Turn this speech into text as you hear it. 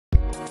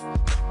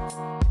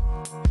Alright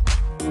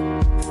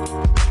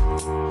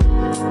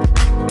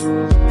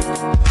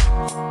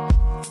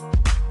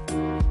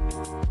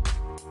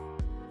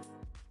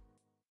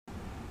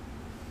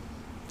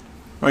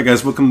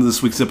guys, welcome to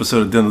this week's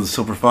episode of Den of the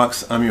Silver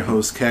Fox. I'm your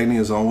host, Cagney,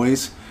 as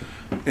always.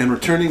 And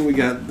returning, we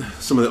got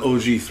some of the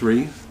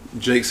OG3.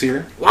 Jake's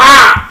here.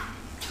 Wow!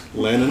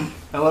 Landon.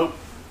 Hello.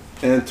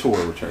 And Tor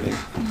returning.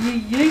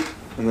 Yeet.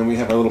 And then we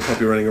have our little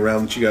puppy running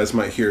around that you guys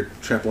might hear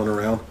trampling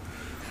around.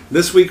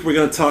 This week we're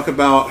going to talk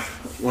about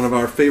one of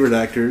our favorite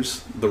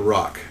actors, The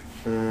Rock.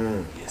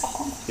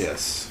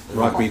 Yes.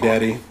 Rock Me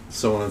Daddy,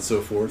 so on and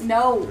so forth.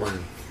 No.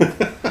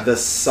 The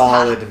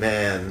solid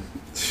man.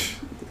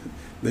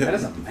 That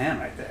is a man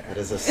right there. That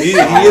is a He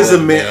solid is a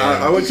man.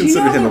 I would Did you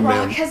consider know him The a Rock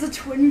man. has a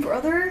twin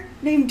brother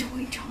named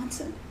Dwayne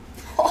Johnson?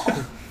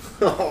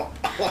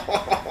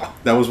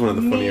 That was one of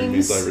the funnier Memes.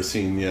 memes I've ever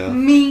seen, yeah.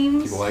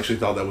 Memes. People actually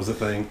thought that was a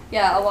thing.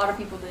 Yeah, a lot of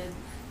people did.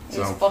 It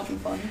was So. fucking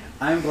funny.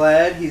 I'm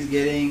glad he's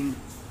getting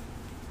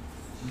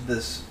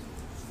this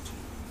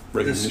the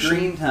Recognition.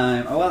 screen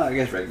time. Oh, well, I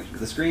guess recognition.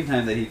 The screen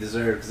time that he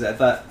deserved. Because I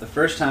thought the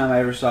first time I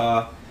ever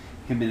saw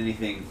him in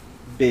anything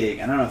big,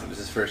 I don't know if it was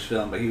his first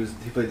film, but he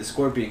played the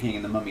Scorpion King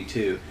in The Mummy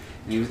 2.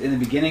 And he was in the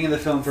beginning of the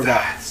film for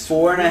about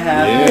 4.5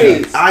 right.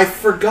 minutes. I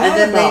forgot And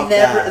then about they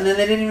never, that. and then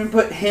they didn't even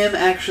put him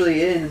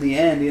actually in the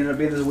end. He ended up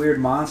being this weird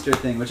monster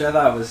thing, which I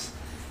thought was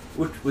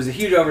a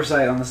huge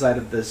oversight on the side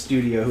of the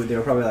studio. Who they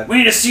were probably like, "We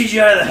need to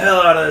CGI the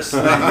hell out of this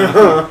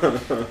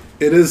thing."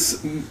 It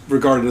is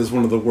regarded as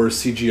one of the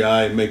worst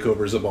CGI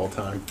makeovers of all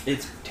time.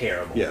 It's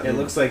terrible. Yeah. It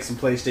looks like some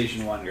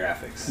PlayStation 1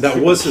 graphics. That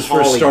was his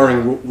first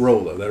starring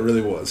role, though. That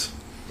really was.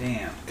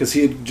 Damn. Because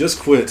he had just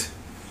quit.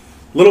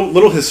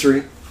 Little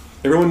history.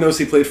 Everyone knows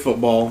he played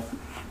football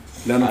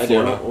down in I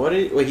Florida. don't know.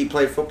 What he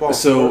played football in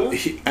So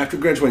Florida? after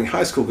graduating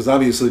high school, because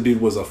obviously the dude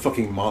was a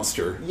fucking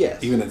monster.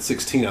 Yes. Even at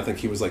 16, I think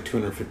he was like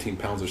 215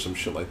 pounds or some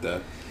shit like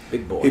that.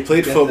 Big boy. He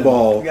played Got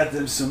football. Them, got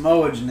them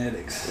Samoa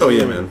genetics. Oh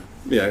yeah, man.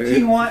 Yeah.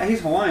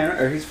 He's Hawaiian,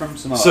 or he's from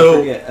Samoa. So- I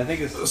forget. I think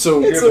it's.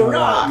 So It's you're a from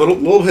rock. Hawaii.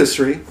 little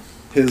history.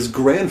 His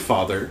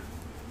grandfather,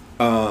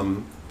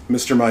 Mr.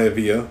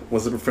 Maivia,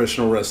 was a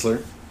professional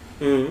wrestler.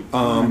 Mm.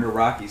 Under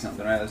Rocky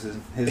something, right? That's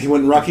his. He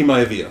went Rocky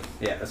Maivia.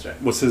 Yeah, that's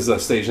right. Was his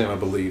stage name, I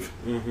believe.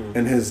 Mm-hmm.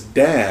 And his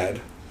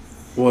dad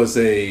was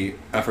a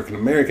African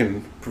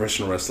American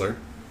professional wrestler.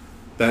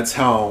 That's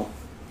how,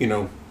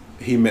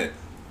 he met,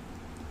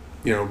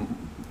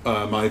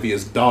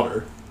 Maivia's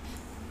daughter.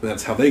 And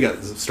that's how they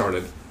got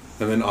started.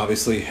 And then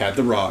obviously had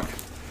The Rock.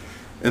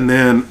 And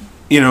then,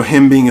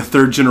 him being a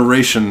third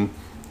generation,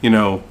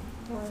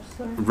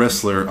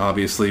 wrestler,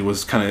 obviously,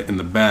 was kind of in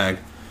the bag.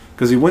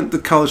 Because he went to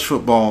college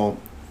football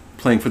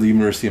playing for the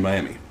University of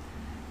Miami.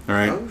 All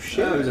right? Oh,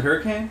 shit. Oh, it was a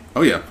hurricane?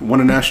 Oh, yeah.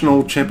 Won a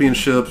national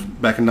championship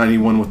back in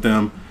 91 with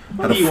them.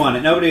 Had a He won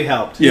it. Nobody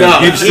helped. Yeah, No,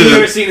 he You've just did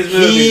never it seen his He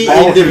movies.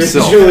 all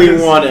individually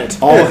himself. won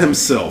it. all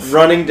himself.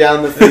 Running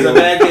down the It's a field.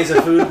 bad case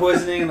of food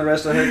poisoning and the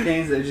rest of the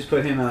hurricanes. They just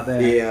put him out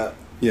there. Yeah.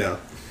 Yeah.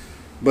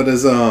 But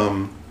as,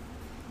 what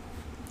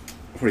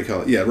do you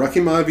call it? Yeah,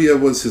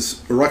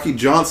 Rocky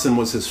Johnson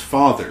was his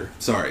father.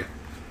 Sorry.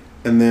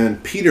 And then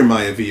Peter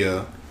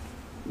Maivia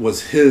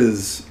was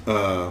his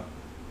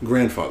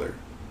grandfather.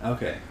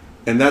 Okay.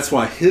 And that's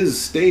why his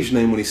stage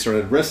name when he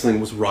started wrestling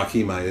was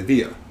Rocky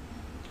Maivia.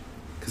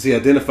 Because he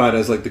identified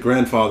as like the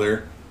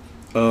grandfather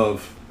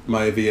of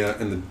Maivia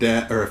and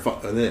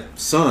the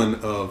son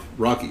of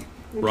Rocky.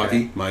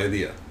 Rocky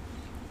Maivia.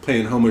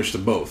 Paying homage to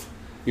both.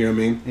 You know what I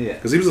mean? Yeah.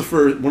 Because he was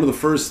one of the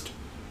first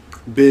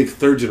big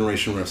third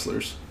generation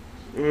wrestlers.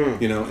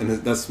 Mm. And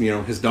that's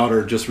his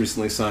daughter just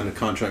recently signed a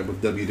contract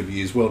with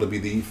WWE as well to be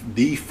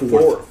the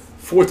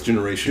fourth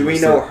generation. Do we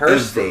wrestler know her ever.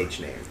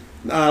 stage name?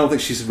 No, I don't think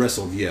she's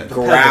wrestled yet.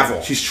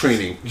 Gravel. She's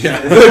training.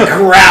 Yeah. The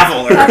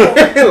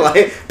Graveler.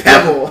 Like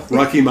Pebble.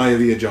 Rocky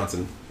Maivia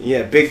Johnson.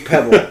 Yeah, Big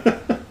Pebble.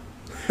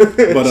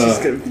 But She's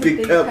got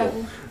Big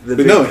Pebble. The but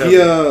Big no,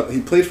 Pebble. he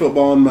played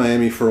football in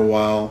Miami for a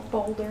while,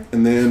 Boulder.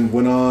 and then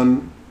went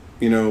on,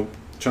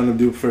 trying to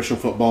do professional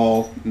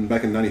football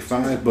back in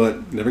 '95,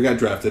 but never got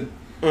drafted.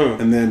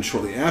 And then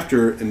shortly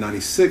after, in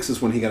 '96,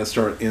 is when he got a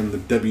start in the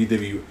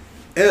WWF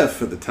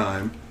at the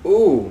time.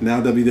 Ooh.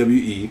 Now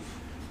WWE.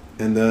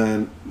 And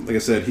then, like I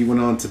said, he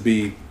went on to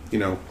be,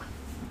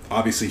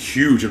 obviously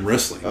huge in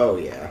wrestling. Oh,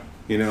 yeah.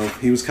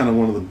 He was kind of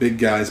one of the big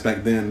guys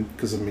back then,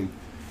 because,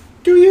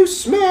 Do you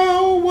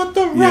smell what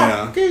the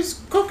Yeah. rock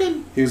is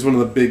cooking? he was one of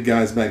the big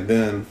guys back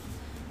then,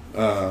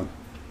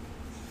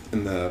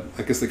 in the,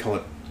 I guess they call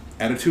it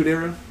Attitude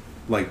Era.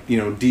 Like,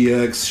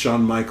 DX,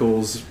 Shawn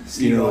Michaels,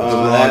 The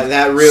Rock,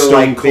 that real, Stone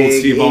like, Cold big,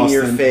 Steve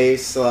in-your Austin.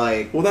 face,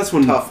 like, Well, that's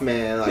when tough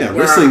man. Like, yeah,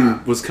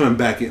 wrestling was coming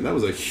back in. That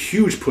was a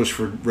huge push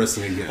for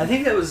wrestling again. I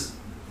think that was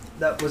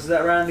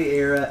around the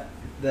era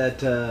that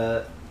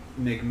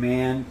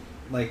McMahon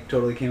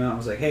totally came out and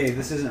was like, "Hey,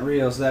 this isn't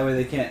real," so that way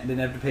they didn't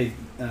have to pay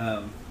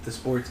the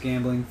sports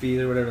gambling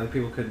fees or whatever. Like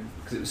people could,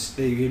 because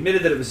he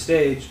admitted that it was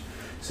staged,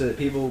 so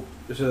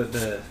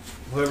that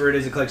whoever it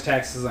is that collects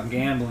taxes on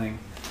gambling.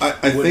 I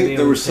wouldn't be think there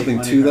able was to take something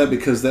money to from that it.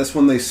 because that's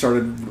when they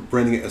started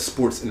branding it as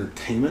sports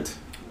entertainment.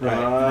 Right.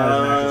 And that was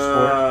an actual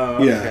sport.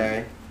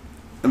 okay.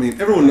 I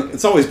mean, everyone.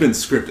 It's always been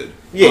scripted.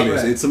 Yeah,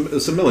 obviously. right.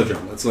 It's a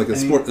melodrama. It's like a I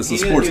mean, sport. It's a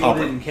even sports people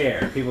opera. didn't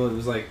care. People,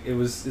 it's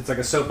like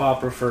a soap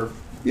opera for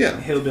Yeah.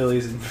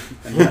 hillbillies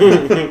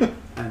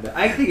and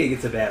I think it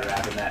gets a bad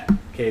rap in that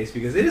case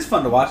because it is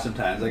fun to watch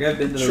sometimes. Like I've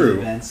been to those True.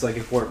 events like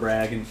at Fort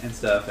Bragg and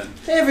stuff, and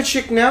They have a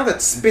chick now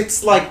that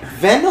spits like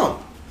venom.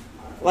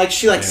 Like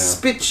she like Yeah.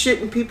 spits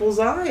shit in people's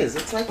eyes.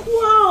 It's like,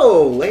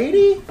 whoa,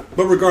 lady.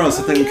 But regardless,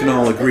 I think we can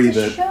all agree It's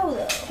a that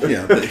show, though.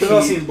 yeah, that we've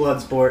all he, seen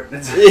Bloodsport.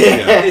 It's,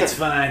 Yeah. it's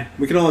fine.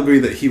 we can all agree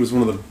that he was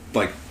one of the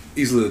like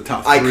easily the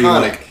top three.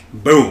 Iconic. Like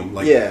boom,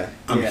 like Yeah.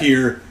 I'm Yeah.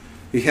 here.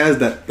 He has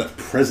that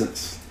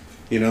presence.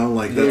 You know,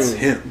 like that's Mm.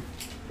 him.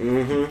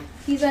 Mm-hmm.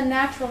 He's a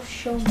natural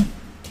showman.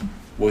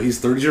 Well, he's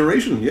third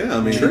generation. Yeah,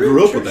 I mean, True, he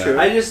grew up true, with that. true.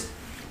 I just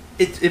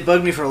it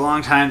bugged me for a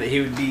long time that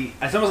he would be.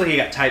 It's almost like he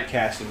got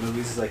typecast in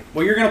movies. It's like,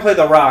 well, you're going to play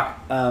The Rock,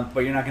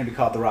 but you're not going to be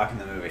called The Rock in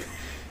the movie.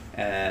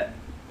 And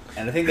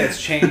I think that's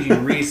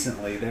changing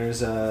recently. There's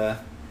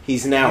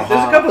He's now There's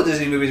hot. a couple of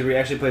Disney movies where he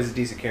actually plays a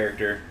decent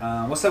character.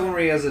 What's that one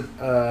where he has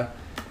a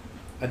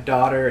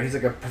daughter? He's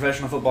like a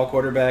professional football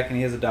quarterback, and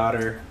he has a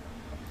daughter.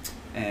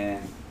 And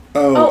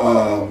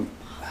Oh,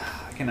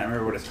 I cannot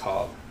remember what it's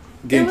called.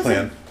 game It was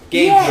plan.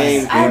 Game Yes,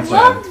 Plan. I Game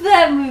Plan. loved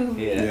that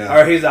movie. Yeah. Yeah.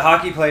 Or he was a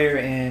hockey player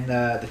in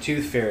The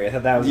Tooth Fairy. I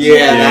thought that was Yeah,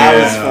 that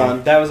was Yeah.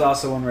 fun. That was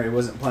also one where he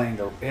wasn't playing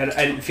I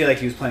didn't feel like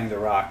he was playing The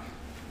Rock.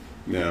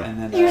 Yeah. And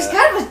then He was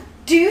kind of a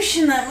douche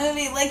in that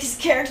movie. Like his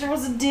character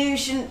was a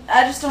douche, and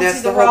I just don't that's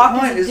see the the whole Rock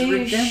point as a is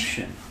douche.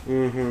 redemption.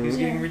 Mm-hmm. He's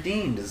Yeah. getting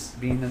redeemed as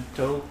being a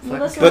total Well, fucking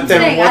that's But I'm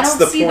then saying, I what's don't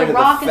the see point The of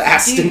Rock the as a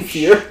Fast and douche.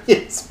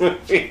 Furious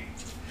movie?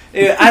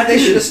 Yeah, they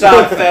should have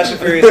stopped Fast and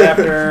Furious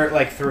after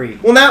like 3.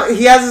 Well, now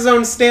he has his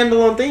own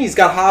standalone thing. He's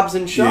got Hobbs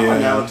and Shaw Yeah.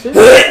 now too.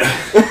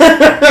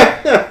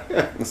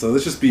 So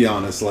let's just be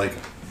honest. Like,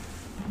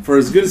 for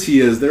as good as he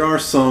is, there are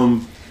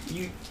some.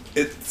 You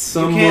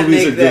Some can't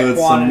movies make are that good.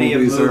 quantity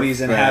some of movies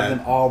movies are and bad. have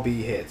them all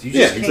be hits. You Yeah,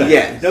 just exactly.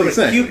 can't. Yeah, No, but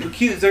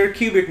exactly. there are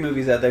Kubrick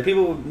movies out there.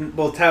 People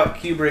will tout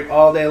Kubrick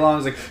all day long.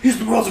 It's like, he's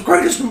the world's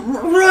greatest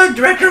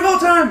director of all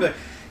time. Like,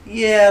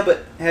 yeah,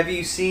 but have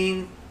you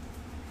seen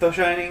The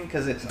Shining?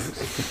 Because it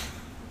sucks.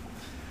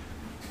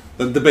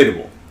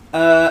 Debatable,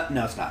 No,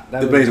 it's not.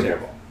 That was Debatable.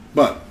 terrible.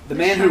 but The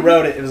man who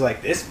wrote it, it was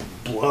like, this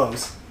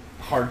blows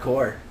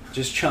hardcore.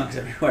 Just chunks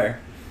everywhere.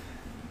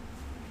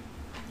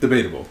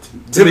 debatable.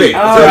 Debate.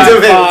 All right,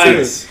 Debate. fine.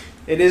 Debate.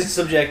 It is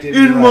subjective.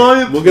 In you're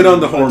right. my We'll get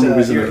on to horror But,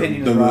 movies in your a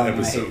opinion is number wrong, of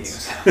and I hate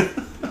episodes.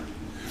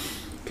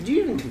 Could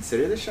you even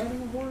consider The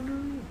Shining a horror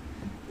movie?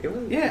 It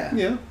was. Yeah.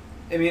 Yeah,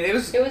 I mean, it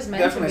was meant to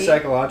definitely be.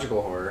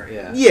 psychological horror.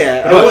 Yeah.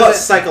 Yeah, But it it was wasn't-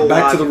 psychological.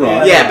 Back to the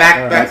Rock. Yeah,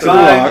 back to the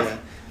Fine. Rock.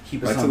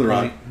 Keep us Back to on the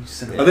Rock. point. You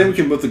son of I a- think we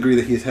can both agree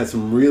that he's had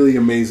some really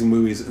amazing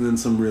movies and then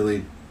some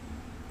really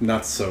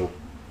not so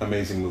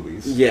amazing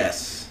movies.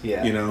 Yes.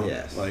 Yeah. You know,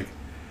 Yes. like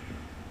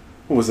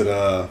what was it?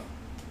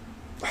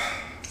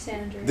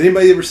 San Andreas. Did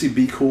anybody ever see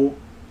Be Cool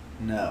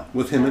No.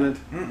 with him in it?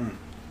 Mm-mm.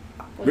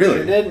 Really?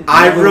 Sure didn't.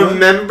 I Never went?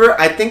 remember.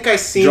 I think I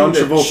seen John the.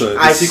 Travolta, the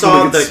I sequel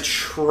saw that gets- the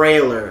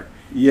trailer,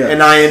 Yeah,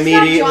 and I It's got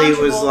immediately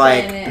John was Travolta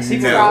like, in it. Is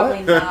It's he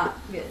probably not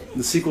good.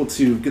 the sequel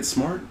to Get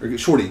Smart or Get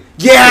Shorty.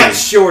 "Yeah,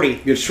 Shorty."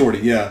 Get Shorty.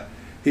 Yeah,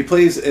 he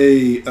plays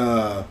a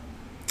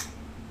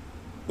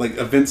like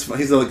a Vince.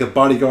 He's like a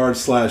bodyguard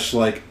slash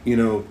like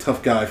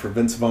tough guy for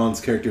Vince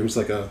Vaughn's character, who's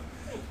like a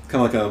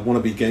kind of like a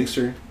wannabe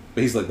gangster,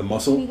 but he's like the Can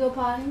muscle. you go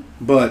potty?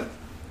 But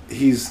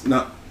he's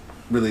not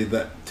really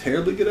that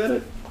terribly good at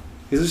it.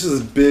 He's just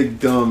this big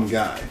dumb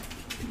guy,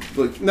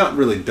 like not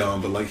really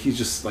dumb, but like he's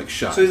just like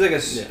shy. So he's like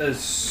a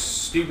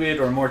stupid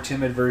or more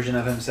timid version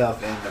of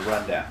himself in The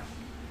Rundown.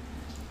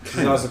 He's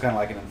Kinda. also kind of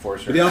like an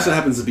enforcer. But he also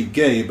happens to be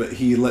gay, but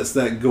he lets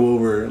that go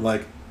over,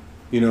 like,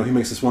 he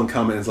makes this one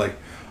comment, and it's like,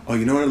 oh,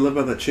 you know what I love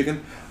about that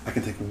chicken? I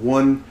can take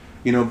one,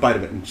 bite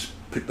of it and just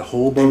pick the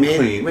whole bone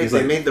clean. Wait, He's they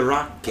like, made The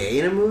Rock gay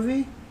in a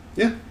movie?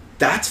 yeah.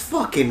 That's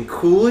fucking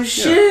cool as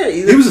Yeah.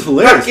 shit. He was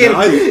hilarious, man.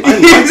 I you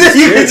liked his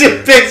can just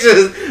character. picture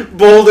this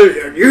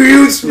boulder.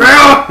 You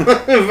smell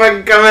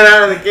fucking coming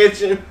out of the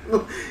kitchen.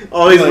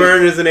 All he's Like-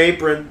 wearing is an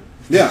apron.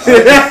 Yeah.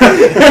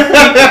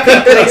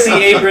 Pixie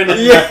apron and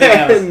nothing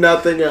else.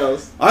 nothing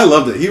else. I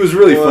loved it. He was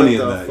really What funny in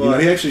the that. fuck?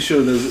 He actually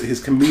showed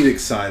his comedic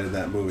side of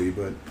that movie,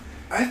 but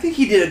I think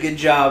he did a good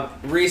job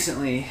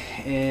recently.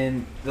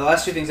 In the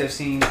last two things I've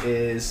seen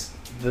is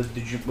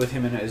with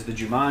him in it is the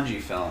Jumanji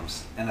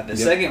films, and the Yep.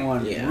 second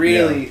one Yeah.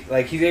 really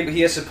like he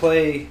has to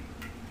play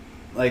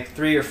like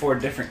 3 or 4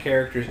 different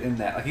characters in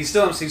that. Like he's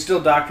still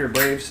Dr.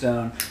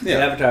 Bravestone, the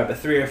Yeah. Avatar, but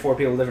 3 or 4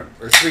 people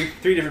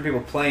three different people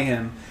play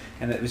him,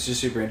 and it was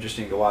just super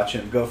interesting to watch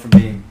him go from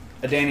being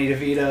a Danny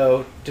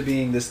DeVito to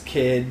being this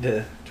kid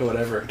to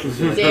whatever.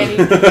 Danny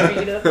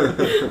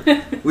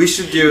DeVito. We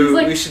should do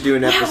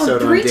an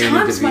episode on three Danny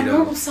times my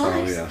normal DeVito.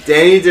 size. oh yeah.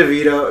 Danny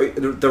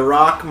DeVito, The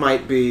Rock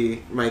might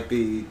be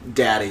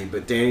daddy,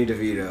 but Danny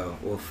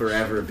DeVito will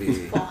forever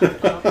be.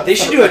 They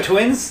should do a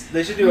twins.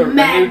 They should do a new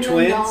Magnum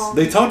twins. dog.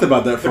 They talked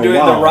about that for For a doing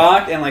while. The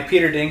Rock and like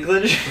Peter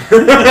Dinklage.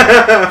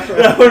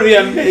 That would be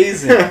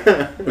amazing.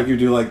 Like you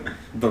do like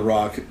The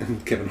Rock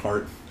and Kevin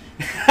Hart.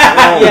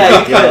 Yeah,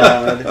 you could.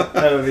 God.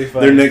 That would be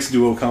funny. Their next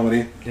duo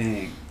comedy.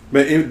 Dang.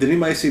 But did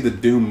anybody see the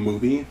Doom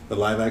movie, the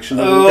live action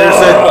movie? Oh. There's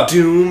a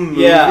Doom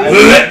movie.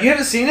 Yeah, you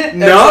haven't seen it?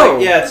 No.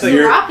 It's like The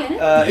Rock in it?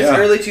 it's Yeah.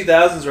 early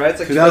 2000s, right? It's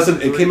like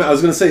 2000. It came out. I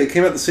was gonna say it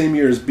came out the same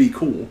year as Be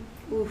Cool,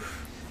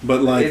 Oof.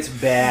 but like It's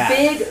bad.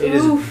 Big It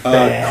is oof.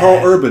 bad.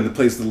 Carl Urban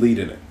plays the lead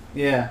in it.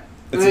 Yeah.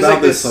 It's There's, about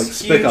like, this this like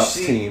spec huge ops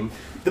scene. team.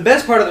 The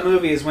best part of the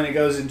movie is when it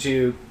goes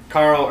into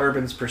Carl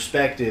Urban's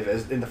perspective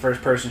as in the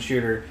first person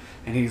shooter,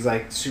 and he's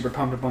like super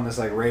pumped up on this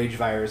like rage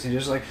virus. And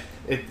just like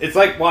it's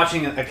like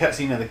watching a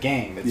cutscene of the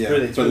game. It's Yeah,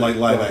 really, it's but really like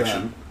live well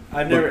action.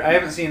 done. I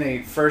haven't seen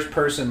a first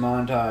person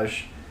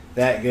montage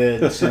that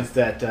good since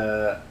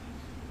that.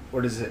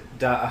 What is it?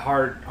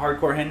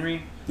 Hardcore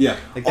Henry. Yeah,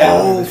 Like that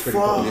Oh, movie was pretty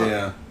fuck. cool.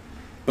 yeah.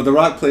 But The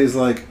Rock plays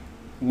like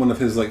one of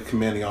his like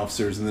commanding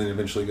officers, and then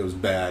eventually goes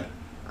bad.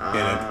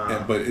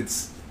 But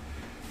it's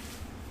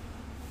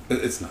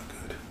not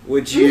good.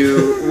 Would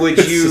you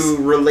It's you just-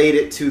 relate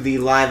it to the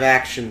live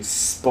action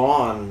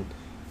Spawn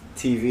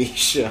TV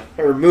show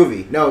or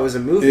movie? No, it was a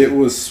movie. It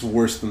was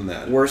worse than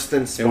that. worse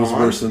than It Spawn. was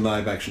worse than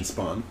live action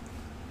Spawn,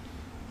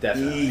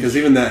 Definitely. because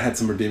even that had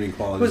some redeeming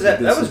qualities. Who was that?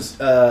 This That is-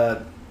 was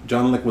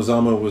John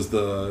Leguizamo was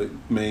the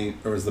main,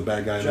 or was the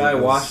bad guy. Kai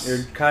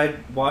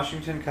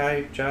Washington,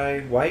 Jai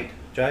White.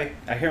 I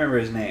can't remember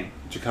his name.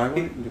 Ja'Kai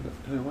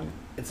White?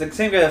 It's the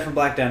same guy from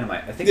Black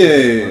Dynamite. I think Yeah, he's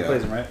the yeah, one who yeah.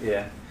 plays him, right?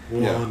 Yeah.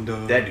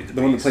 Wanda. That dude's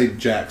The one that beast. played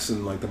Jax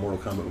in like the Mortal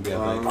Kombat movie.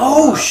 I think.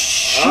 Oh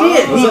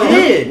shit! Was He that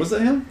did. him? Was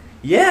that him?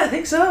 Yeah, I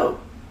think so.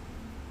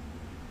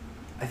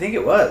 I think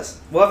it was.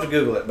 We'll have to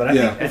Google it, but I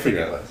Yeah, think we'll I think figure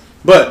it it out. was.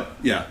 But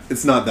yeah,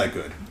 it's not that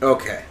good.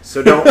 Okay,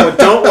 so don't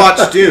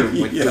watch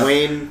Doom with Yeah.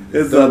 Dwayne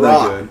It's the not that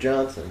Rock good.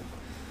 Johnson.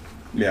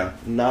 Yeah,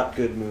 Not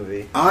good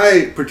movie.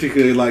 I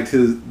particularly liked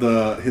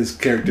his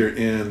character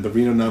in the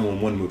Reno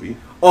 911 movie.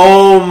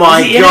 Oh my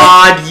Is he in it?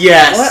 God!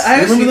 Yes. What? I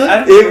haven't Remember seen, that? I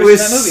haven't It never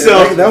was seen that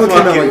movie. so- That one came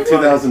out fucking like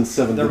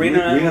 2007. The Reno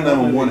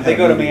 911. They had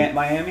go to a movie.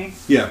 Miami.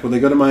 Yeah, when they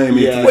go to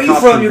Miami. Yeah. to Where the you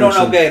cop from? You don't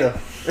know convention.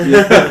 Gator.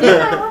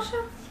 Yeah, I watched it.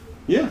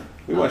 Yeah,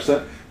 we watched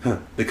that. Huh,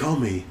 they call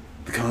me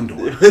the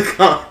Condor.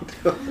 God.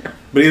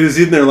 But he was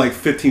in there like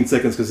 15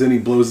 seconds because then he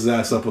blows his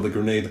ass up with a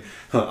grenade.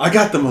 Huh, I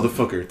got the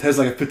motherfucker. It has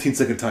like a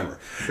 15-second timer.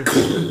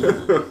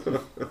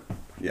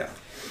 Yeah.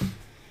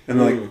 And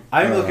like,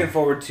 I'm looking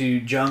forward to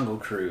Jungle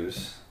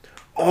Cruise,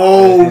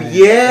 Oh It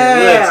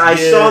yeah,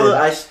 looks I saw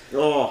good.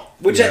 Oh,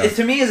 which Yeah.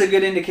 to me is a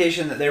good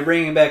indication that they're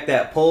bringing back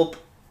that pulp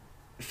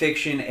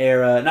fiction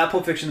era. Not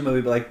Pulp Fiction the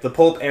movie, but like the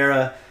pulp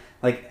era,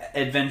 like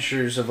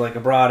adventures of like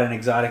abroad and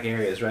exotic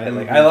areas, right?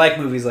 Like I like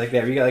movies like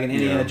that where you got like an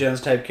Indiana Yeah.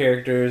 Jones type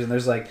characters, and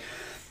there's like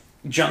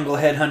jungle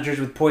headhunters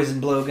with poison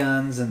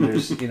blowguns, and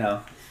there's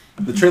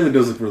the trailer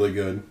does look really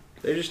good.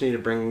 they just need to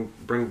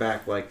bring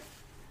back like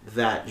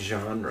that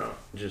genre,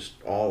 just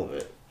all of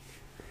it.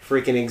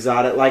 Freaking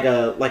exotic, like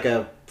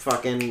a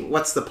fucking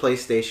what's the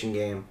PlayStation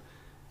game?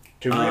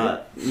 Tomb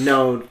Raider?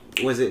 No,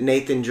 was it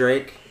Nathan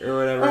Drake or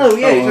whatever? Oh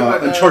yeah, you're talking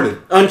about,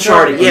 Uncharted.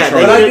 Uncharted. Yeah,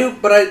 Uncharted. But I they do,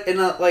 but I in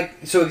a, like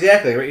so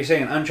exactly what you're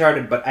saying,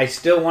 Uncharted. But I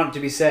still want it to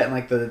be set in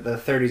like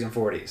the 30s and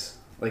 40s,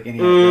 like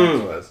Indiana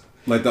Jones was.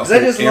 Like the Because I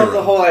just whole love era.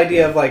 the whole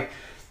idea of like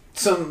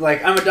some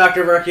like I'm a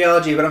doctor of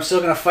archaeology, but I'm still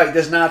gonna fight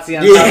this Nazi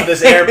on Yeah. top of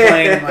this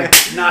airplane and like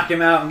knock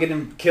him out and get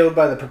him killed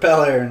by the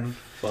propeller and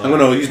I'm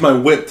gonna use my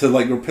whip to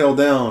like rappel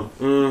down.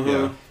 Mhm.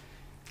 Yeah.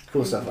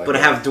 cool stuff like But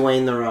that. have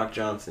Dwayne the Rock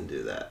Johnson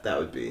do that. That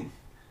would be.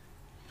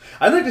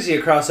 I'd like to see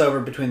a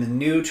crossover between the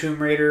new Tomb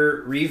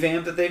Raider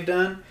revamp that they've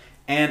done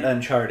and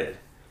Uncharted.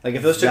 Like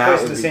if those took That place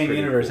in would the be same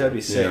pretty universe, cool. that'd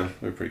be sick. Yeah,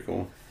 they're pretty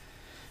cool.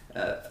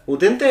 Well,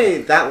 didn't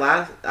they that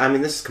last? I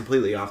mean, this is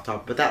completely off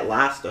topic, but that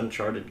last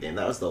Uncharted game,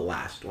 that was the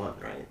last one,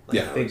 right?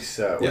 Yeah. I think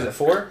so. Yeah. Was it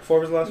 4? 4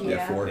 was the last one? Yeah,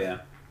 Yeah. 4. Yeah.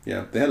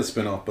 Yeah, they had a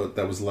spin-off, but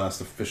that was the last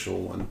official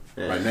one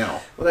Yeah. right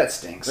now. Well, that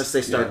stinks. Unless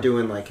they start Yeah.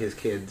 doing like his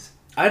kids.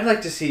 I'd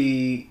like to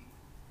see,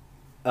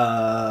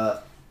 because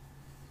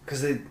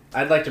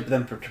I'd like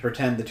them to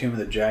pretend the Tomb of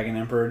the Dragon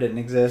Emperor didn't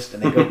exist,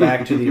 and they go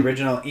back to the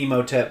original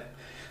Emotep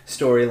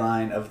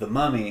storyline of the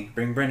Mummy.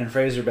 Bring Brendan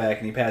Fraser back,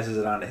 and he passes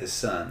it on to his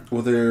son.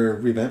 Well, they're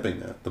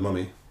revamping that, The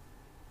Mummy.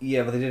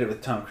 Yeah, but they did it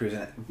with Tom Cruise in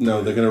it.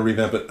 No, they're gonna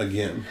revamp it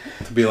again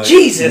to be like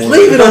Jesus, more-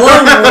 leave it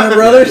alone, Warner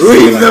Brothers.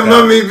 Leave like the that.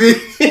 mummy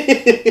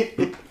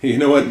be. You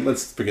know what?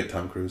 Let's forget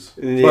Tom Cruise.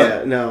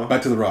 Yeah, no. But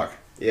back to The Rock.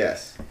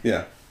 Yes.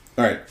 Yeah.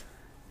 All right.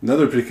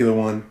 Another particular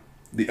one.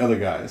 The Other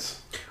Guys.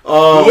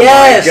 Oh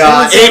Yes, my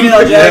God! him and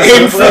Samuel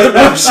Jackson Aim for the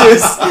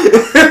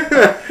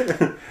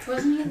bushes.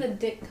 Wasn't he the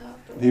dick cop?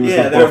 He was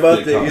Yeah, the they were buff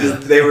both dick the- cop.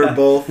 They were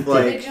both Did they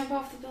like. jump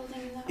off the building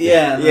in that?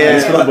 Yeah, Yeah,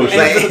 Aim for the bushes.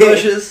 Aim for the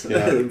bushes.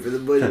 Yeah. Aim for the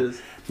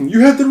bushes. You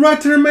have the right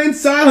to remain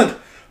silent,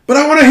 but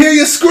I want to hear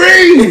you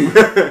scream.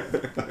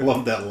 I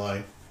love that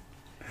line.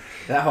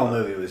 That whole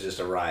movie was just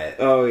a riot.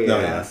 Oh yeah. No,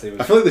 yeah. honestly, it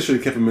was- I feel like they should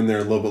have kept him in there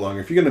a little bit longer.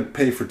 If you're going to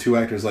pay for two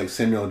actors like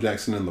Samuel L.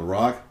 Jackson and The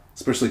Rock,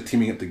 especially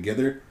teaming up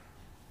together,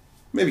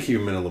 maybe keep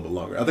him in a little bit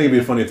longer. I think it'd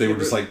be funny if they were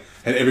just like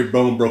had every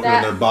bone broken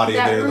in their body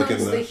and that they're ruins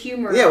looking the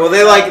humor. Yeah, well,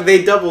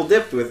 they double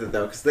dipped with it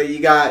though, because you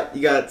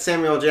got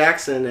Samuel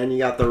Jackson and you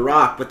got The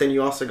Rock, but then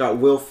you also got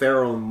Will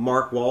Ferrell and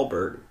Mark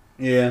Wahlberg.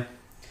 Yeah.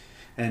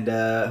 And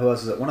who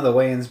else was it? One of the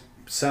Wayans'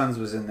 sons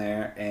was in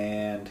there,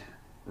 and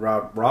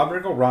Rob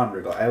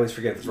Riggle. I always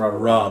forget if it's Rob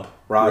Riggle.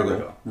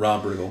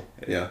 Rob Riggle.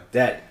 Yeah.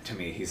 That, to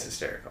me, he's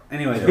hysterical.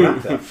 Anyway, the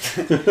Rock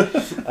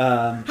stuff.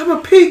 I'm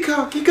a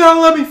peacock. You gotta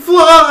let me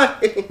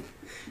fly.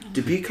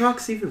 Do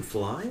peacocks even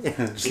fly?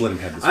 Just let him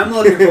have this. I'm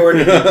looking forward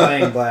to him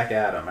playing Black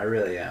Adam. I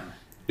really am.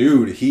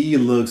 Dude, he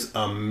looks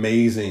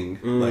amazing.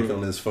 Like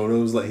on his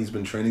photos that he's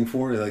been training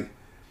for. Like,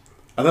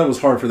 I thought it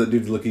was hard for that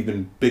dude to look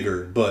even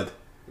bigger, but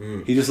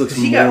he just looks.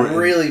 He got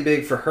really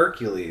big for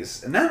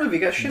Hercules, and that movie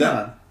got shit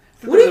on.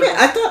 What do you mean?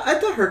 I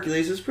thought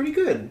Hercules was pretty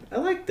good. I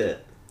liked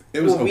it.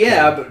 It was okay.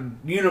 Yeah, but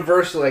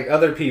universal, like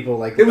other people,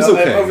 like it was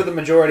okay. Over the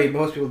majority,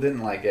 most people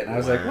didn't like it, and I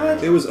was like,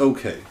 what? It was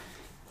okay.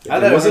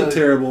 It wasn't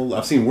terrible.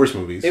 I've seen worse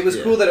movies. It was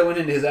cool that it went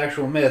into his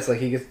actual myths. Like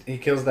he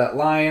kills that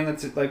lion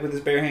that's like with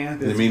his bare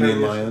hands. The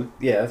Nemean lion.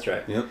 Yeah, that's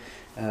right. Yep.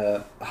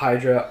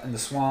 Hydra in the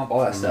swamp,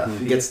 all that stuff.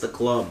 He gets the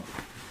club.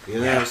 He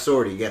doesn't have a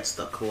sword. He gets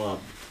the club.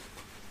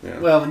 Yeah.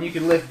 Well, when you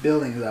can lift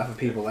buildings off of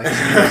people, like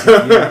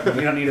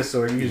you don't need a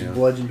sword. You just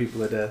bludgeon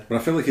people to death. But I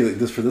feel like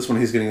for this one,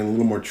 he's getting a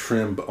little more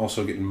trim, but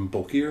also getting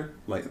bulkier.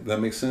 Like that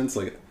makes sense.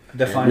 Like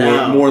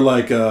more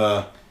like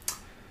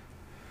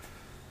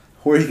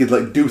where he could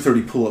like do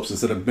 30 pull-ups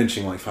instead of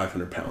benching like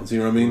 500 pounds. You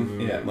know what I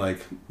mean? Yeah. Like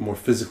more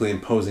physically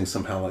imposing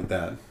somehow like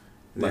that.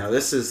 Now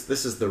this is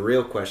the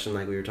real question,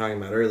 like we were talking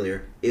about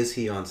earlier. Is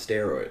he on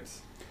steroids?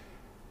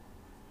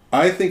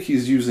 I think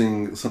he's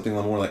using something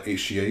more like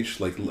HGH,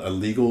 like a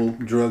legal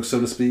drug, so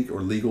to speak, or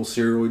legal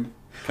steroid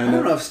kind of. I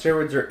don't know if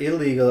steroids are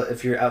illegal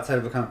if you're outside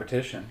of a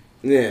competition.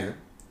 Yeah.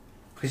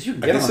 Because you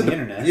can get them on the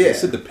internet. I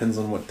guess it depends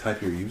on what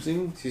type you're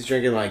using. He's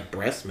drinking like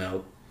breast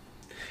milk.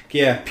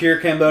 Yeah, pure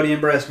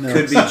Cambodian breast milk.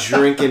 Could be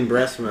drinking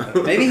breast milk.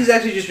 Maybe he's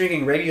actually just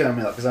drinking regular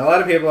milk. Because a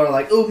lot of people are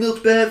like, oh, milk's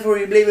bad for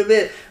you, blah, blah,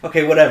 blah.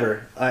 Okay,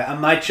 whatever.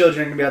 My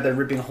children are going to be out there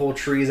ripping whole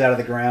trees out of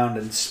the ground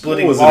and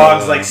splitting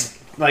logs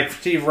like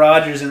Steve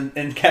Rogers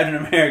and Captain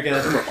America.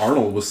 I remember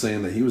Arnold was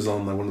saying that he was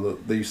on like one of the...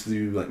 They used to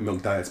do like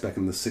milk diets back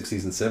in the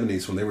 60s and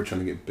 70s when they were trying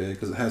to get big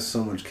because it has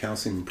so much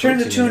calcium and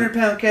protein. Turn a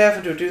 200-pound calf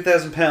into a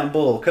 2,000-pound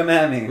bull. Come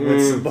at me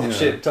with some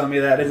bullshit. Tell me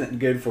that isn't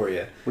good for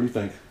you. What do you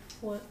think?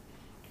 What?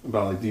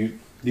 About like, do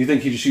you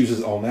think he just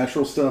uses all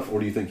natural stuff, or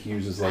do you think he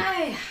uses like...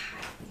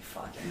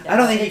 I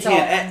don't think he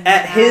can.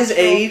 At his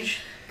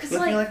age,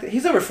 looking like that,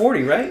 he's over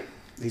 40, right?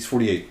 He's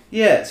 48.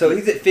 Yeah, so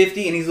he's at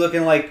 50 and he's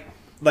looking like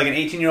an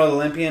 18-year-old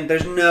Olympian.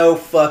 There's no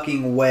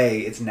fucking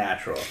way it's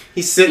natural.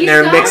 He's sitting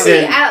there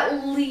mixing.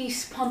 At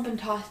least pumping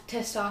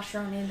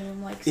testosterone into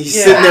him, like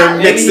he's sitting there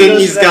mixing.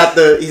 He's got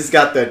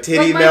the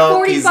titty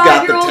milk. He's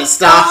got the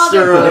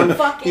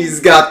testosterone. He's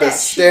got the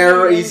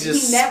steroids. He's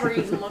just he never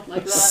even looked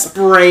like that.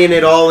 Spraying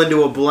it all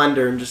into a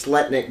blender and just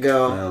letting it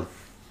go. No.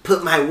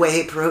 Put my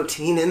whey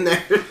protein in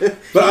there.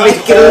 But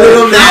make it a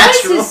little natural. How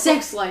is his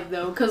sex life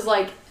though? Because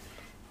like,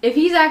 if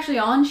he's actually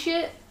on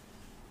shit.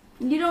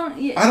 You don't.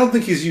 I don't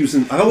think he's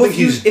using. I don't think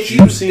he's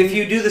juicing. If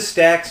you do the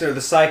stacks or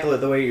the cycle it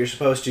the way you're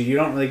supposed to, you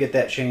don't really get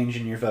that change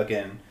in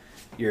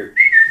your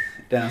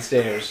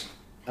downstairs.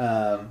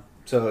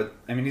 So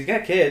I mean, he's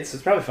got kids. So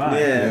it's probably fine.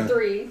 Yeah.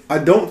 3. I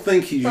don't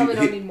think he's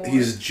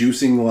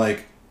juicing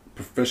like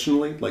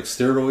professionally, like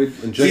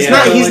steroid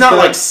injection. He's not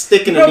like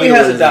sticking. He probably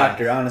has a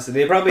doctor. Honestly,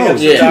 they probably have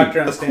a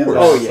doctor on standby.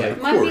 Oh yeah, it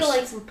might be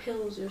like some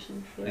pills or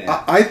some shit.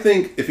 Yeah. I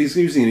think if he's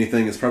using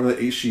anything, it's probably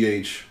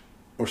HGH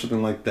or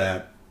something like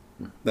that.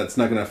 That's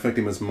not going to affect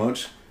him as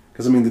much.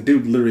 Because, I mean, the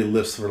dude literally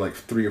lifts for like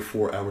 3 or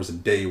 4 hours a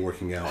day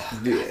working out.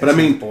 But, I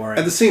mean,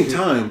 at the same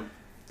time,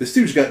 this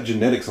dude's got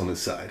genetics on his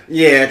side.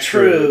 Yeah,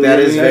 true. That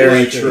is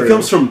very true. He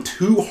comes from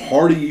 2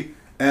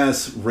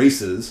 hardy-ass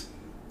races.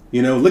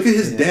 You know, look at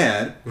his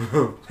dad.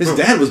 His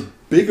dad was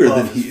bigger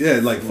than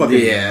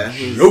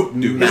joke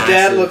dude. His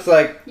dad looks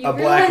like You a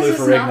black Lou realize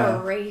it's not Ferrigno.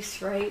 a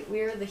race, right?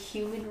 We're the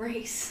human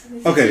race.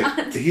 Okay,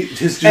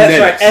 his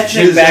That's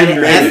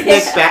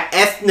genetics. right,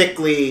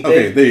 Ethnically,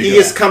 okay, there you he go.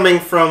 is coming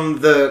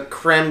from the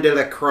creme de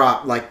la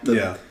crop, like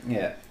the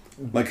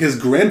Like his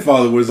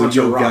grandfather was a Bunch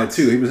of yoke guy rocks.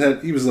 too.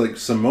 He was like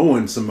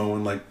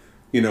Samoan, like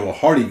a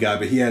hardy guy,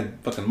 but he had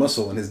fucking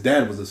muscle, and his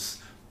dad was a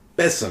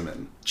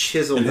specimen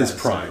chisel in his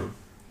prime.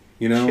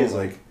 You know,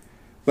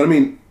 but I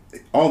mean,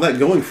 all that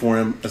going for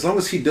him, as long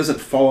as he doesn't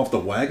fall off the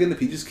wagon, if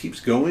he just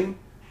keeps going,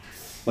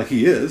 like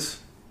he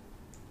is,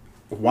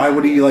 why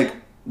would he like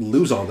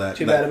lose all that?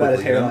 Too bad about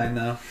his hairline,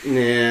 though.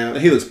 Yeah,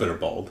 he looks better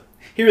bald.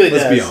 He really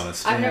does. Let's be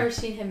honest. I've never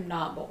seen him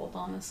not bald,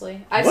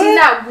 honestly. I've seen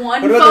that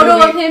one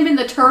photo of him in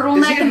the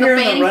turtleneck and the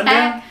fanny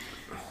pack.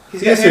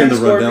 He's got hair in the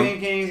Scorpion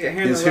King. He's got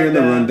hair in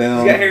the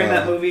Rundown. He's got hair in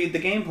that movie, The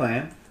Game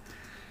Plan.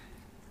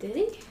 Did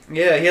he?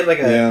 Yeah, he had like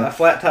a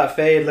flat top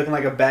fade, looking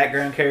like a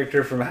background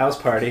character from a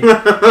house party.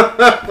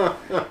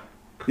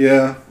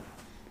 Yeah.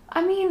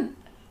 I mean,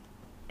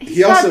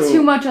 he's got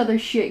too much other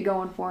shit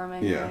going for him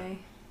anyway.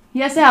 He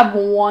has to have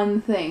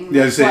one thing.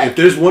 Yeah, I that's say like- if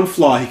there's one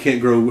flaw, he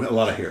can't grow a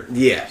lot of hair.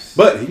 Yes.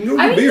 But he can grow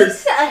I a mean, beard.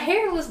 he's a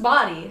hairless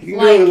body. He can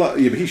grow a lot.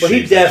 Yeah, but he Well, he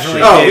shaves that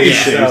definitely shit. Oh, did, he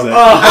shaves so- that. I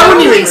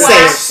wouldn't even He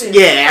waxes. say.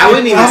 Yeah, I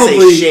wouldn't even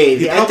Probably, say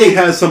shaved. he I probably think.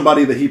 has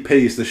somebody that he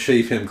pays to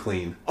shave him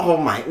clean. Oh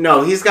my!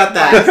 No, he's got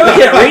that. You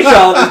can't reach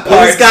all of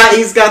his parts.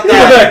 He's got Come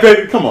that. back,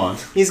 baby. Come on.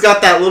 He's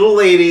got that little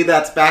lady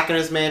that's back in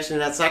his mansion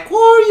that's like,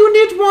 "Oh, you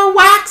need more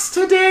wax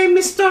today,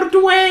 Mr.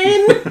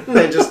 Dwayne." And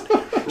they just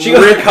She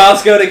goes to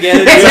Costco to get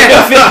it. It's like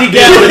a 50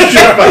 gallon.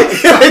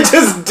 they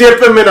just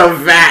dip him in a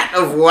vat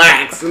of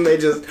wax, and they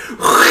just.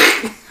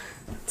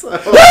 They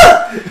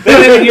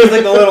don't even use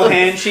like the little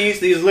hand sheets.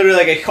 They use literally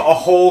like a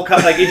whole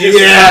cup, like you just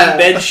Yeah.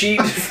 bed sheet.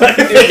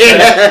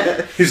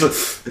 Yeah. He's like,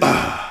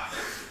 ah.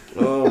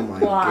 Oh my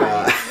Why?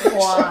 god.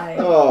 Why?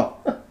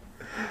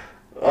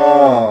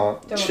 Oh,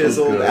 Don't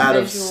chiseled good. out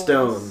of Visuals.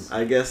 stone.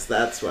 I guess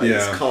that's why Yeah.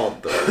 it's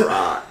called the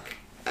Rock.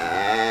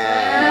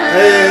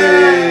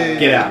 Hey.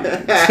 Get out.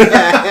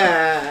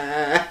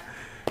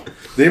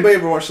 Did anybody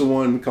ever watch the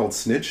one called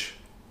Snitch?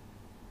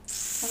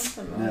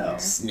 No.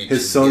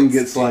 His son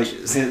gets like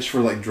pinched for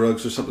like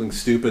drugs or something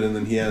stupid, and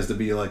then he has to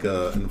be like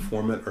an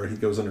informant, or he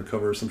goes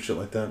undercover or some shit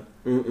like that.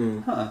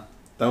 Huh.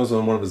 That was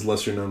on one of his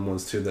lesser known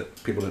ones too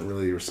that people didn't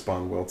really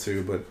respond well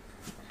to. But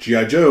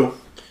G.I. Joe.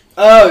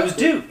 Oh, it was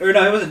Duke. Or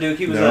no, he wasn't Duke.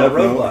 He was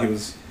Roadblock. he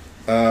was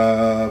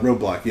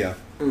Roadblock. Yeah.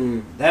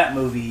 That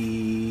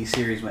movie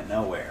series went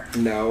nowhere.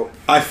 No.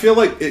 I feel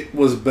like it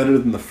was better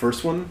than the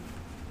first one.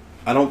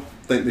 I don't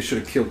think they should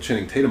have killed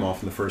Channing Tatum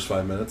off in the first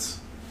 5 minutes.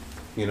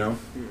 You know?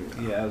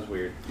 Yeah, that was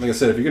weird. Like I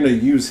said, if you're going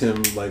to use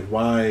him, like,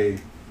 why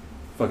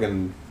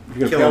fucking... If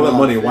you're going to Kill pay all him that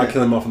money, off, why yeah.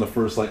 kill him off in the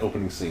first, like,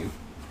 opening scene?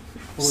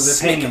 Well, they're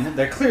paying him.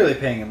 They're clearly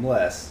paying him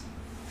less.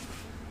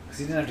 Because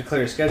he didn't have to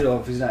clear his schedule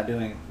if he's not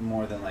doing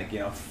more than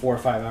 4 or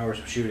 5 hours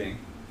of shooting.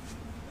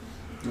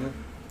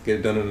 Get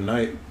it done in a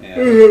night.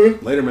 Yeah.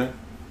 Later, man.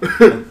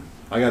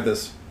 I got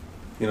this.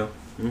 You know?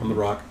 On the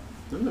Rock.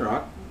 I'm the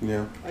Rock.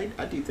 Yeah.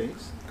 I do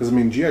things. Because, I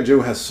mean, G.I.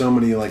 Joe has so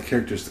many, like,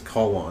 characters to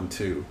call on,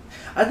 too.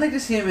 I'd like to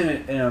see him in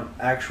an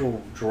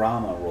actual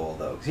drama role,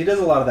 though. Because he does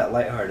a lot of that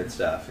lighthearted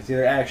stuff. It's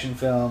either action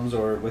films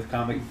or with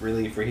comic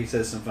relief where he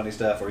says some funny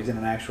stuff, or he's in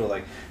an actual,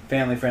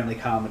 family-friendly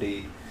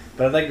comedy.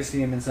 But I'd like to see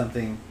him in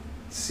something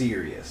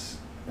serious.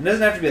 It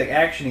doesn't have to be,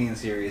 action-y and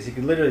serious. He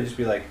could literally just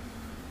be,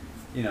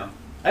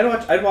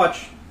 I'd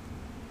watch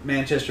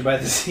Manchester by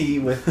the Sea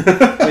with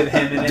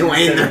him in it.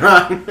 Dwayne the instead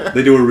Rock.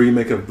 They do a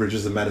remake of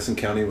Bridges of Madison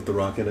County with The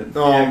Rock in it.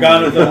 Oh,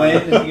 Gone with the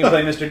Wind, and you can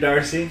play Mr.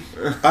 Darcy.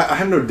 I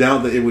have no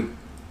doubt that it would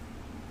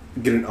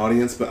get an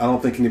audience, but I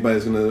don't think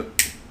anybody's going to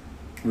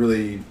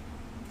really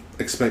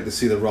expect to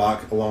see The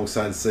Rock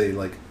alongside, say,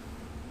 like,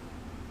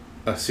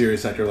 a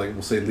serious actor like,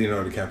 we'll say,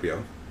 Leonardo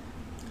DiCaprio.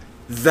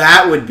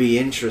 That would be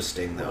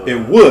interesting, though.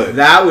 It would.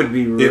 That would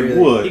be really... It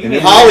would. He can And be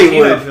it- in a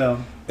Hollywood. Tarantino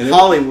film. and it-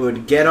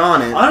 Hollywood, get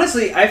on it.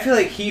 Honestly, I feel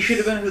like he should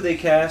have been who they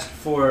cast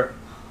for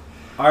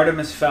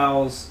Artemis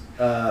Foul's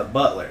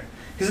butler.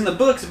 Because in the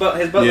books, his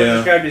butler Yeah.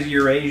 described as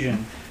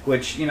Eurasian,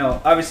 which,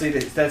 obviously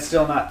that's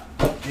still not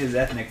his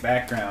ethnic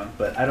background,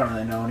 but I don't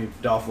really know any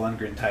Dolph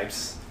Lundgren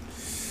types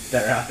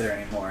that are out there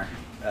anymore.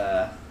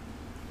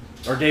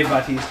 Or Dave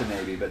Bautista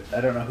maybe, but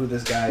I don't know who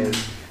this guy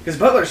is. Because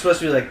Butler's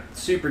supposed to be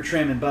super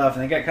trim and buff,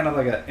 and they got kind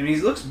of he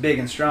looks big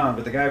and strong,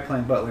 but the guy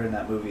playing Butler in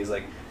that movie is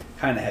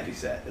kind of heavy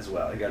set as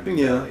well. He got a big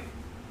belly.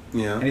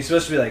 Yeah. And he's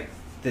supposed to be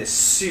this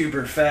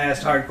super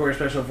fast, hardcore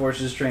special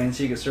forces trained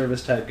Secret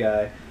Service type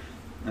guy,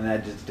 and I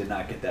just did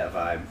not get that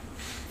vibe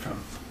from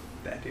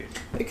that dude.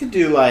 They could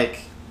do like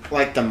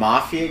the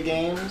Mafia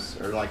games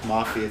or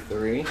Mafia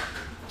 3.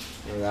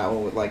 Or that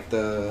one with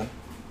the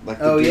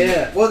Oh dude-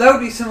 yeah, well that would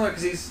be similar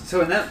because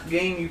in that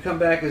game you come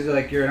back as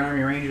you're an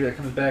Army Ranger that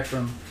comes back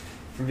from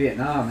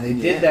Vietnam. And they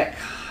Yeah. did that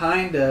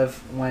kind of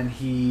when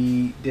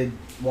he did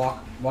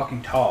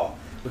Walking Tall,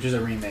 which is a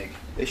remake.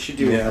 They should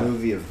do Yeah. a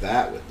movie of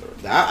that with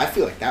that. I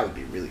feel like that would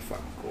be really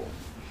fucking cool.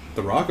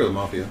 The Rock or the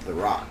Mafia? The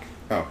Rock.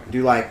 Oh.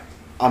 Do a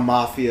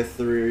Mafia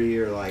 3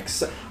 or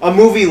a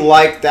movie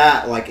like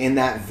that, in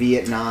that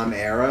Vietnam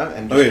era,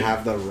 and just Okay.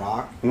 have The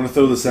Rock. I'm going to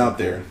throw this out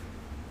there.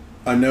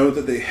 I know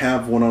that they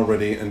have one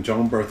already, and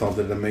John Berthold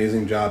did an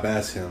amazing job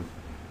as him.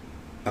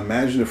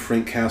 Imagine if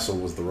Frank Castle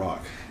was The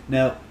Rock.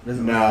 No,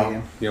 doesn't look No. like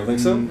him. You don't think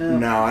so?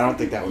 No, I don't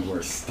think that would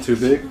work. Too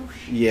big?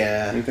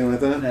 Yeah. Anything like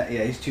that? No,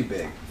 yeah, he's too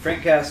big.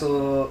 Frank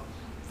Castle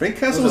Frank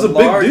Castle was a big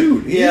large-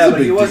 dude. He yeah, is a but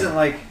big he dude. wasn't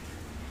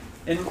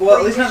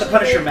at least not the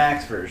Punisher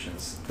Max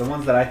versions. The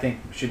ones that I think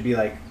should be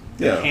the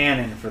Yeah.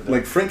 canon for the.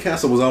 Like, Frank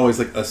Castle was always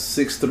a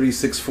 6'3",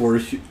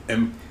 6'4",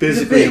 and He's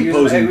a physically big,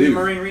 imposing he was a dude.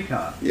 Marine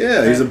Recon.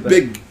 Yeah, he's a But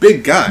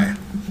big guy.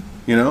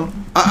 You know?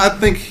 I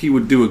think he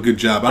would do a good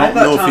job. I I don't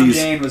thought know Tom if he's...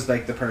 Jane was the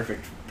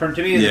perfect. To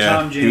me, the Yeah,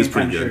 Tom he Jane was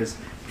pretty Punisher good. is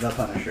the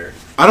Punisher.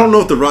 I don't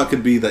know if The Rock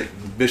could be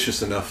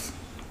vicious enough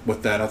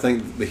with that. I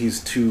think that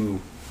he's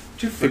too...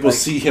 People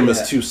see him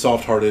as too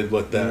soft-hearted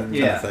with that kind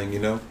Yeah. of thing, you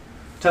know?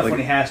 tough when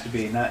he has to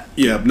be, not.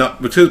 Yeah, not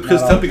because Not all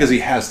tough the because he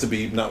has to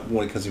be, not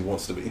only because he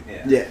wants to be.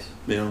 Yeah. Yes.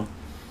 You know?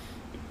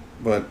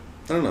 But,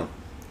 I don't know.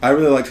 I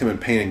really liked him in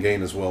Pain and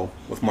Gain as well,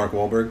 with Mark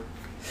Wahlberg.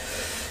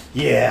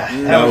 Yeah,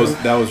 That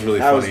was really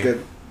That funny. was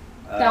good.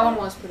 That one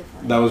was pretty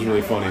funny. That was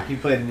really funny. He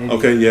played an idiot.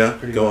 Okay, yeah,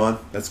 Pretty go well. on.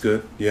 That's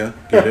good. Yeah,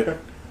 get it.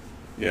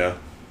 Yeah,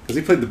 because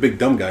he played the big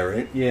dumb guy,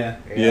 right? Yeah.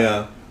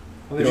 Yeah.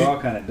 Well, they were all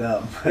kind of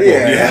dumb.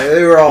 Yeah,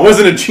 they were all. It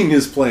wasn't a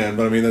genius plan,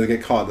 but I mean, they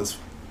get caught. That's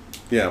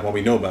well,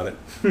 we know about it.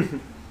 Did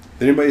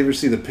anybody ever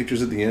see the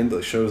pictures at the end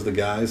that shows the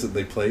guys that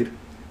they played?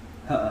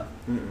 Uh-uh.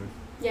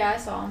 Yeah, I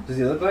saw him. Does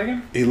he look like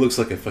him? He looks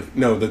like a fucking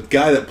no. The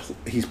guy that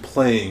he's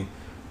playing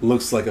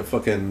looks like a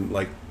fucking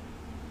like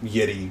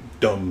Yeti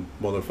dumb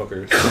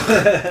motherfucker.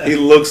 He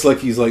looks like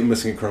he's like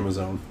missing a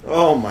chromosome.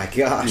 Oh my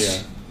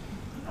gosh.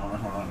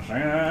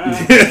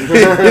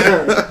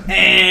 Yeah.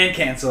 And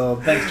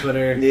canceled. Thanks,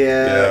 Twitter.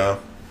 Yeah.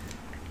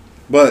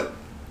 But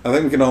I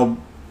think we can all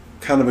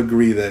kind of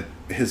agree that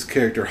his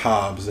character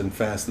Hobbs in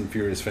Fast and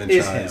Furious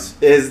franchise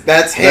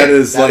That's him. That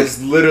is That like-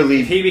 is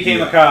literally. If he became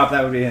Yeah. a cop,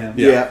 that would be him.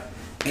 Yeah. Yeah.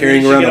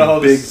 carrying You should around get a a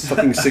hold big of-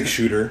 fucking six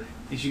shooter.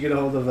 You should get a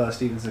hold of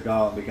Steven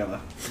Seagal and become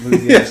a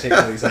Louisiana State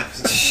Police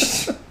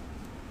officer.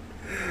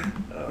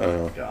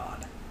 Oh,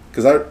 God.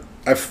 Because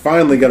I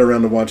finally got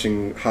around to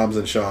watching Hobbs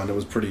and Shaw, and it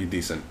was pretty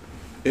decent.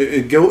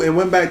 It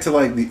went back to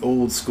like the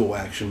old school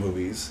action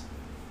movies.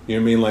 You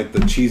know what I mean? Like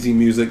the cheesy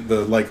music,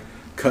 the like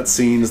cut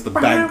scenes, the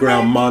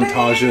background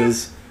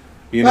montages.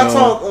 You That's know,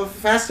 all.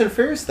 Fast and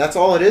Furious. That's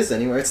all it is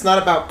anyway. It's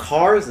not about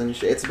cars and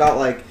shit. It's about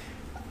like,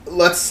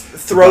 let's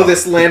throw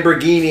this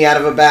Lamborghini out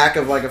of the back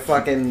of like a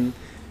fucking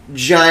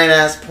giant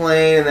ass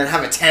plane, and then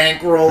have a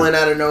tank roll in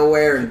out of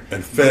nowhere,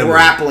 and family.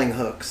 grappling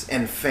hooks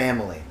and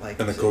family, like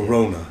and a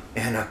Corona.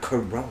 and a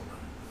Corona.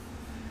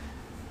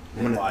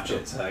 I'm going to watch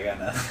it, so I got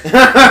nothing.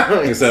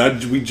 Like I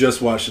said, we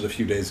just watched it a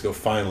few days ago.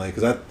 Finally,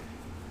 because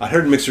I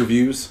heard mixed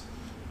reviews.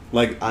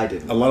 Like I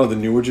didn't. A lot of the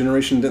newer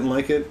generation didn't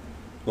like it.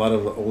 A lot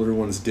of the older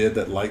ones did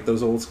that liked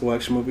those old school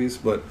action movies,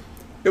 but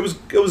it was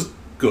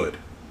good.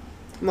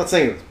 I'm not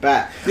saying it was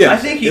bad. Yeah, I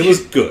think it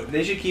was good.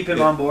 They should keep him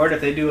Yeah. on board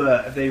if they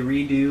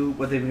redo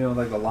what they've been doing with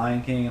like the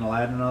Lion King and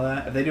Aladdin and all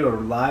that. If they do a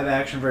live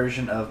action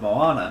version of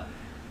Moana,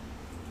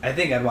 I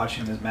think I'd watch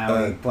him as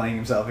Maui playing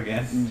himself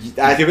again.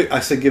 I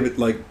say give it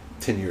like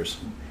 10 years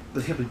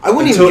I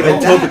wouldn't even give it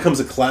until it that. becomes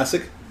a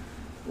classic.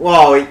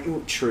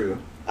 Well, true.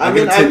 I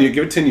mean,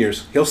 Give it 10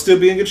 years. He'll still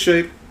be in good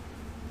shape.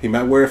 He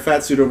might wear a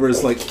fat suit over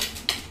his like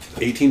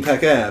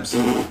 18-pack abs,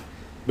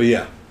 but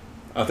yeah,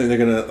 I think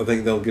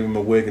they'll give him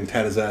a wig and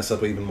tat his ass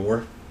up even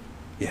more.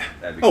 Yeah.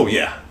 That'd be Oh cool.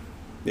 yeah.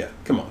 Yeah.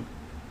 Come on.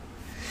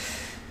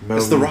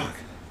 It's The Rock.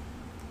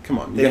 Come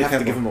on. They'd have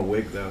to give him a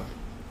wig though.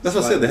 That's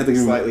what I said. They had to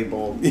give him slightly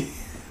bald.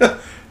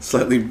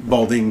 slightly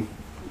balding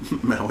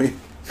Maui.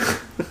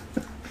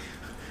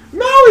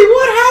 Maui,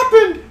 what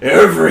happened?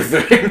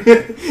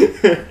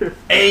 Everything.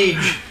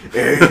 Age.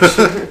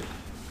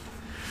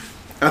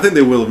 I think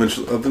they will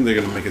eventually. I think they're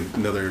going to make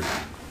another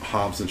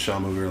Hobbs and Shaw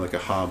movie, or like a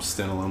Hobbs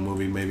standalone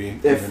movie, maybe.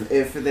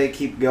 If they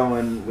keep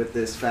going with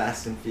this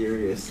Fast and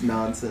Furious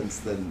nonsense,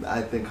 then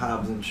I think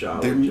Hobbs and Shaw.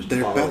 They're would just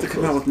follow about to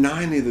come close. out with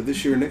 9 either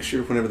this year or next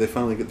year, whenever they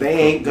finally get the They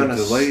ain't gonna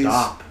delays.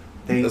 stop.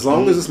 They As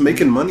long as ain't. it's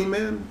making money,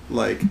 man.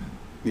 Like,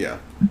 yeah.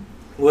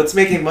 Well, it's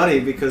making money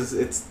because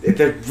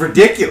they're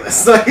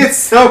ridiculous. Like it's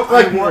so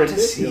I fucking want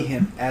ridiculous. to see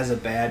him as a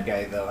bad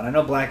guy though, and I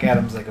know Black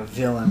Adam's like a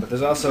villain, but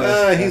there's also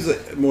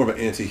He's more of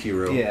an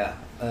anti-hero. yeah.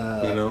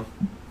 You know.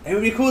 It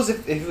would be cool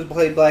if he would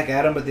play Black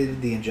Adam, but they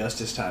did the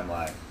Injustice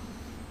timeline.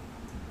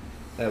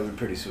 That would be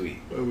pretty sweet.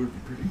 That would be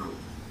pretty cool.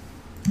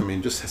 I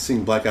mean, just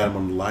seeing Black Adam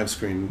on the live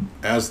screen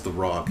as The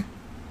Rock,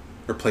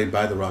 or played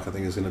by The Rock, I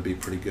think is going to be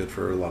pretty good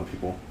for a lot of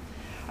people.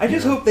 I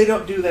just Yeah. hope they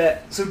don't do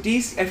that. So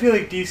DC, I feel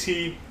like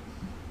DC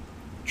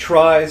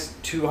tries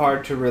too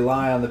hard to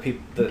rely on the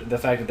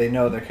fact that they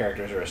know their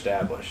characters are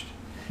established,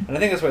 and I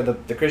think that's why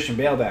the Christian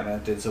Bale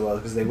Batman did so well,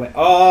 because they went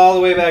all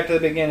the way back to the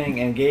beginning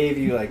and gave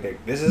you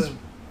like this is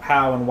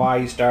how and why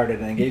you started,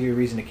 and they gave you a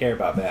reason to care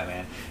about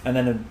Batman. And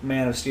then in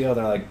Man of Steel,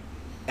 they're like,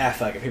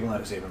 like if people know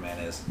who Superman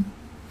is.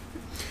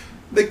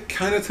 They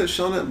kind of touched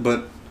on it,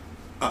 but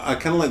I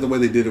kind of like the way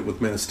they did it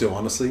with Man of Steel,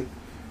 honestly.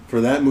 For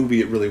that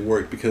movie, it really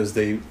worked because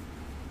they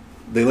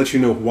let you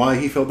know why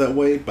he felt that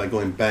way by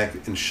going back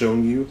and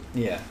showing you,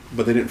 Yeah.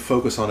 but they didn't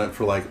focus on it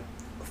for like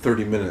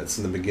 30 minutes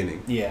in the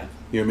beginning. Yeah.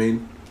 You know what I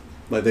mean?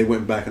 Like they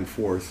went back and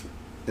forth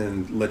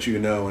and let you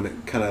know, and it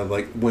kind of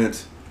like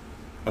went.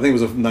 I think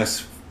it was a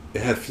nice.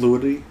 It had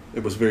fluidity.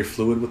 It was very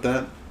fluid with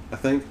that. I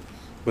think,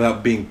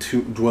 without being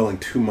dwelling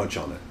too much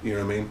on it. You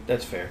know what I mean?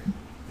 That's fair.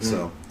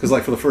 So, because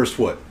like for the first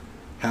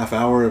half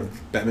hour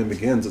of Batman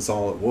Begins, it's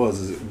all it was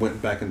is it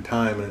went back in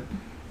time and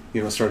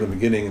it started in the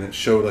beginning and it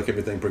showed like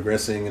everything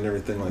progressing and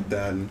everything like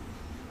that, and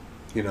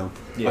Yeah.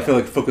 I feel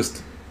like it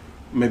focused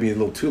maybe a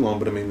little too long,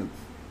 but I mean it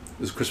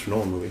was a Christopher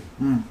Nolan movie,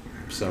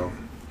 so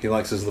he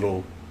likes his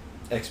little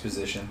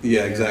Exposition.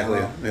 yeah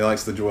exactly he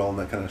likes the dwell and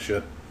that kind of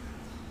shit.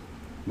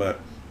 But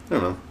I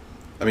don't know.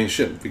 I mean,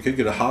 shit, we could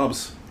get a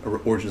Hobbs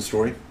origin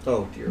story.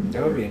 Oh dear.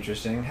 That would be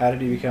interesting. How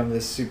did he become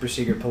this super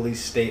secret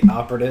police state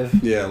operative?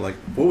 Yeah, like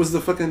what was the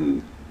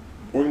fucking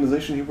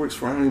organization he works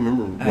for? I don't even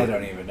remember. I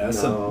don't even know.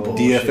 Some No.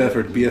 bullshit. DFF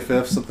or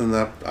BFF, something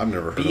that I've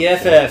never heard of.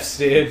 BFFs,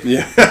 dude.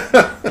 Yeah.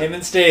 Him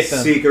and Statham.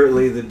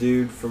 Secretly, the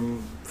dude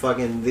from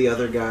fucking the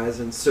other guys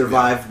and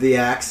survived the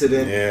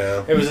accident.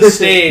 Yeah. It was a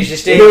stage. The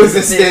stage. It was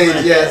a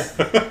stage, yes.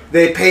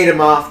 They paid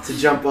him off to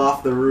jump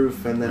off the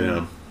roof and then...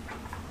 Yeah.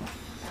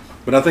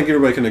 But I think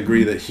everybody can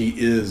agree that he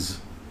is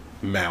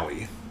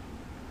Maui.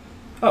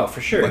 Oh,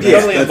 for sure. Like, He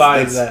totally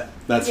embodies that.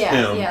 That's yeah,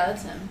 him. Yeah,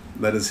 that's him.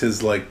 That is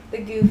his, like... The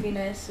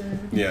goofiness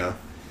and Yeah.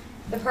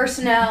 the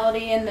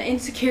personality and the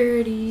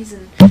insecurities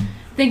and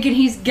thinking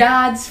he's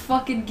God's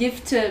fucking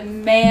gift to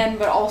man,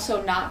 but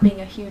also not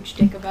being a huge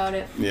dick about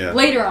it. Yeah.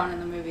 Later on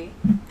in the movie.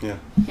 Yeah.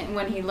 And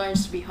when he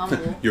learns to be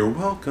humble. You're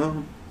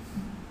welcome.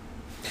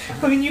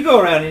 I mean, you go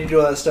around and you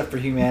do all that stuff for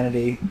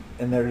humanity,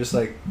 and they're just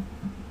like,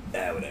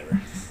 whatever.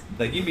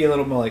 Like, you'd be a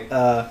little more like,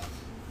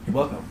 you're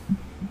welcome.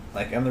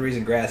 Like, I'm the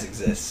reason grass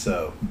exists,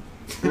 so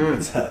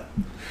what's up?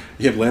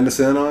 You have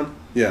Landis-Ann on?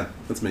 Yeah,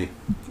 that's me.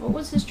 What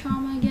was his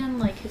trauma again?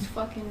 Like his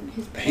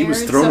parents He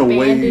was thrown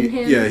away.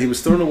 him. Yeah, he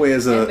was thrown away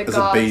as and the a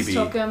gods baby.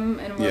 took him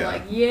and were Yeah.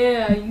 like,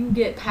 yeah, you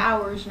get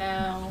powers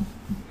now.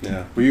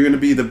 Yeah, but you're going to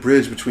be the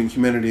bridge between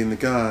humanity and the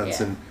gods,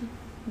 Yeah. and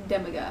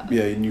Demigod.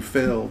 yeah, and you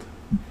failed.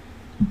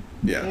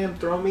 Yeah. Damn,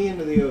 throw me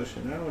into the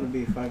ocean. I don't want to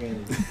be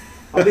fucking...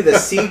 I'll be the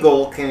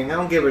seagull king. I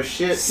don't give a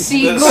shit.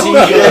 Seagull.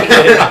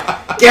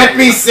 Get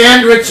me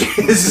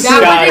sandwiches.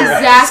 That was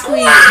exactly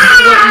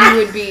what you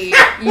would be.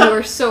 You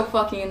were so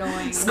fucking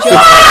annoying.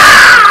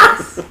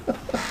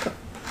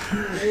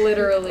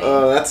 Literally.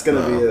 Oh, that's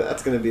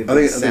gonna be a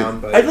big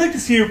sound bite. I'd like to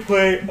see you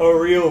play a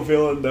real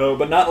villain, though,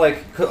 but not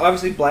like... 'cause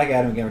obviously, Black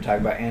Adam, again, we're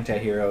talking about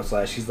anti-hero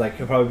 / he's like,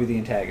 he'll probably be the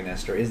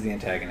antagonist, or is the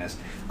antagonist.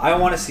 I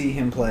want to see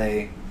him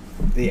play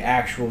the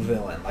actual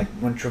villain, like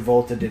when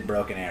Travolta did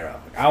Broken Arrow.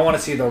 I want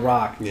to see The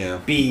Rock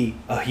be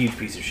a huge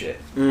piece of shit.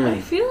 I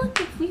feel like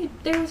if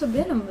there was a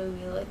Venom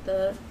movie like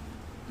that,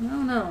 I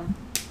don't know.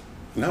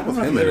 Not with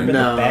I don't him know if in he'd it. have been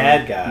the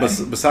bad guy.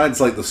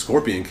 Besides, like, the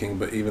Scorpion King,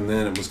 but even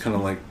then, it was kind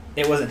of like...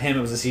 It wasn't him,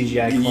 it was a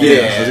CGI clone.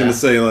 Yeah, I was going to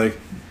say, like,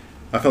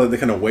 I felt like they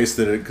kind of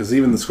wasted it, because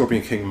even the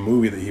Scorpion King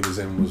movie that he was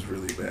in was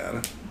really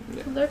bad.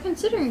 Well, they're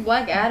considering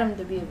Black Adam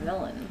to be a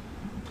villain.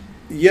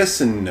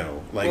 Yes and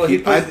no. Like, Well, he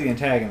plays the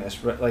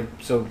antagonist, but, like,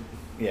 so...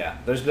 Yeah,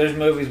 there's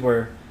movies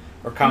or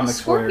comics the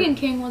Scorpion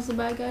King was the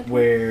bad guy.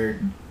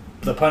 where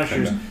the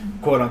Punisher's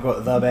quote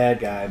unquote the bad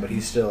guy, but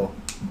he's still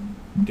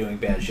doing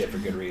bad shit for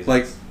good reasons.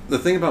 Like, the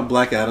thing about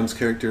Black Adam's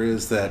character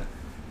is that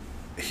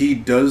he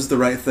does the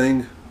right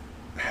thing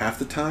half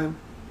the time.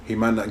 He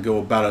might not go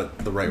about it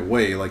the right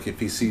way. Like,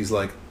 if he sees,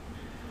 like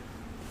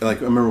I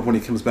remember when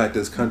he comes back to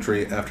his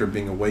country after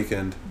being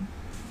awakened,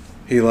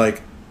 he,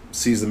 like,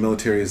 sees the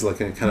military as, like,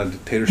 a kind of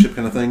dictatorship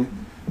kind of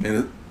thing, and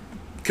it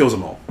kills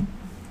them all.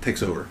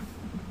 Takes over.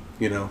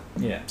 You know?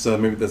 Yeah. So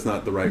maybe that's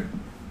not the right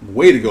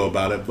way to go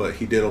about it, but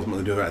he did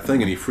ultimately do the right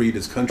thing, and he freed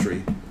his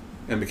country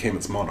and became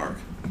its monarch.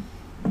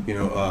 You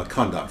know,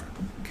 Kondak,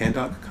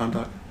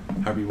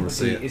 however you want to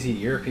say it. Is he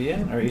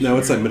European or No,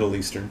 it's like Middle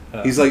Eastern.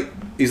 Oh. He's like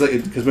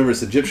because remember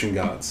it's Egyptian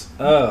gods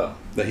Oh.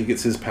 that he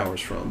gets his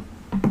powers from.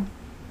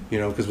 You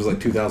know, because it was like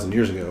 2,000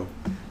 years ago.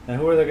 And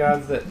who are the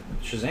gods that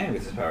Shazam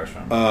gets his powers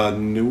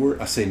from?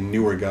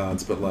 Newer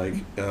gods, but like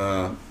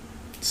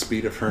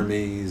Speed of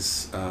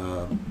Hermes.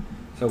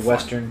 So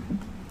Western.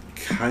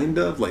 Kind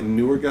of like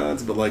newer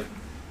gods, but like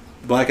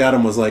Black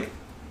Adam was like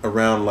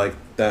around like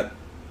that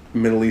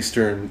Middle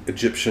Eastern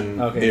Egyptian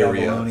area.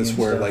 Babylonian It's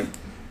where stuff. like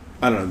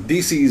I don't know.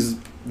 DC's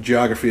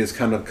geography is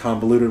kind of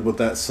convoluted with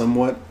that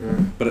somewhat,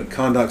 but it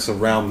conducts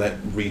around that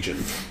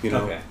region. You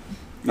know. Okay.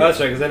 Yeah. Oh,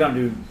 that's right, because they don't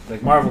do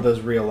like Marvel does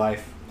real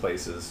life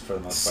places for the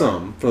most part.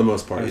 Some, for the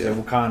most part, Like, yeah.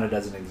 Wakanda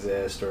doesn't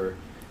exist, or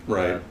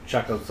Right.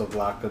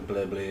 Chocoblaca,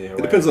 blah blah. It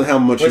depends on how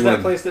much Where's you that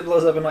want. place that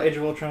blows up in Age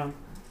of Ultron?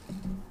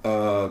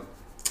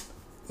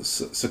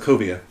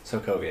 Sokovia.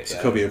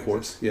 Sokovia.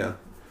 Accords. Yeah.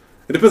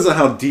 It depends on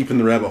how deep in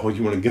the rabbit hole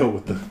you want to go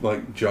with the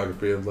like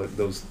geography of like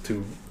those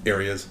two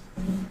areas.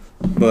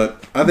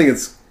 But I think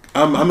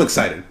I'm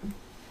excited.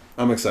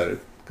 I'm excited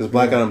because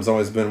Black Adam's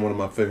always been one of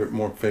my favorite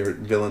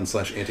villains /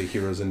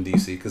 anti-heroes in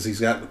DC because he's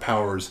got the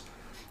powers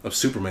of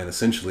Superman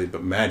essentially,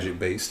 but magic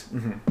based.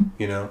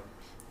 You know,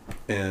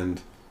 and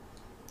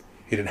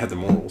he didn't have the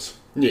morals.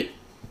 Yeah.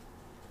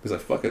 He's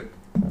like, fuck it.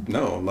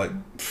 No, like,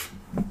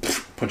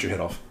 punch your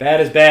head off.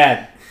 Bad is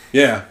bad.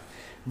 Yeah.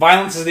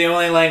 Violence is the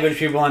only language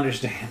people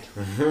understand.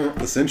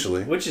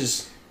 Essentially. Which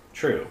is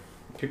true.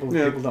 People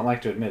don't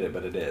like to admit it,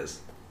 but it is.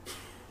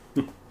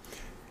 What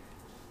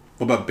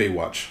about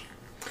Baywatch?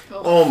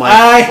 Oh my!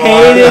 I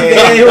hated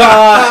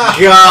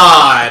Baywatch.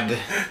 God.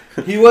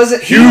 He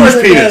wasn't Huge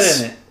penis.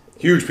 bad in it.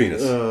 Huge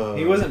penis.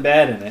 He wasn't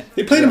bad in it.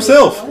 He played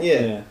himself.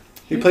 Yeah.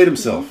 He played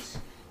himself.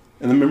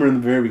 And then remember in the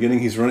very beginning,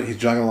 he's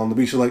jogging along the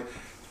beach. He's like,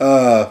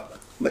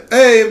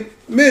 hey,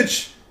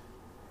 Mitch.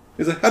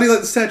 He's like, how do you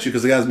like the statue?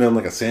 Because the guy's made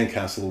like a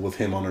sandcastle with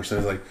him on there. So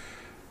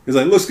he's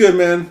like, looks good,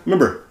 man.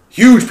 Remember,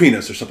 huge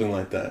penis or something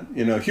like that.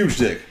 You know, huge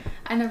dick.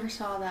 I never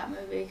saw that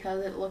movie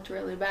because it looked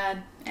really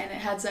bad, and it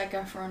had Zac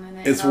Efron in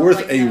it. It's and I was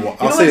worth like, a no. watch.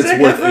 I'll say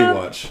it's worth a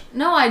watch.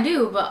 No, I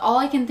do, but all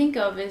I can think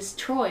of is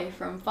Troy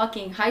from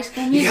fucking High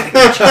School Musical.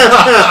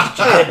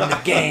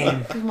 Game.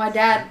 Because my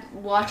dad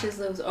watches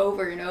those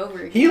over and over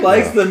again. He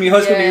likes the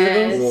High School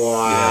Yes. Musicals.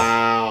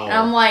 Wow. And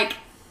I'm like,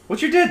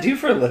 What's your dad do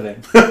for a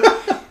living?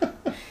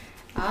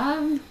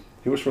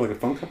 He works for like a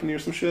phone company or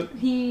some shit.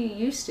 He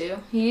used to.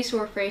 He used to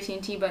work for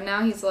AT&T, but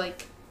now he's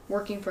like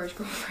working for his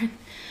girlfriend.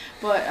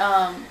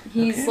 But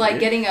he's Okay, like dude.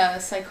 getting a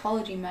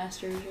psychology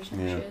master's or some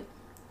Yeah. shit.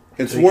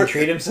 It's So he can worth.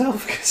 treat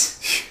himself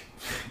 'cause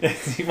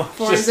he wants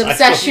For his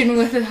obsession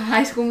with the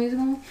High School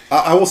Musical.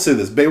 I will say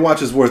this: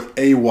 Baywatch is worth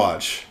a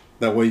watch.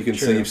 That way, you can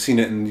say True. you've seen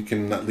it and you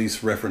can at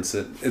least reference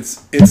it.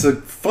 It's a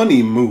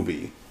funny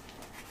movie.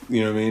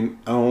 You know what I mean?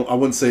 I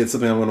wouldn't say it's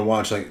something I'm going to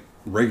watch like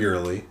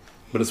regularly,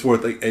 but it's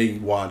worth like a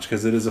watch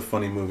because it is a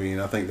funny movie,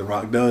 and I think The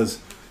Rock does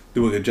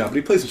do a good job. But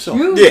he plays himself.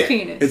 Huge Yeah,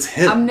 penis. it's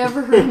him. I've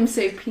never heard him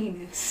say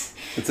penis.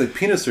 It's like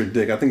penis or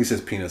dick. I think he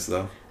says penis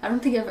though. I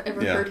don't think I've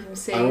ever Yeah. heard him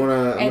say I'm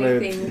gonna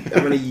anything.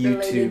 I'm gonna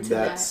related YouTube to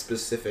that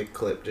specific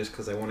clip just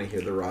because I want to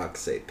hear The Rock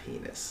say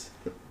penis.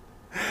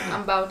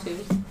 I'm about to.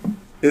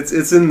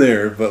 It's in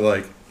there, but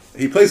like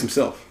he plays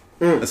himself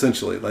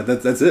essentially. Like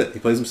that's it. He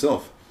plays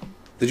himself.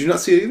 Did you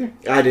not see it either?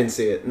 I didn't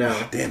see it. No,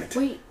 Damn it.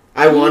 Wait.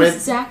 I wanted.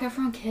 Zac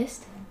Efron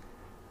kissed?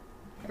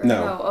 Or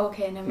No. Oh,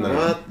 okay, never No. mind.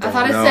 What I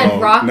thought it No. said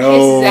Rock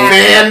No. kissed Zac.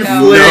 Fan No.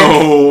 flick.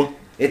 No.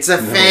 It's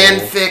a No. fan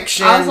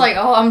fiction. I was like,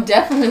 oh, I'm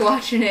definitely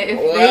watching it if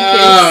they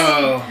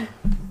wow.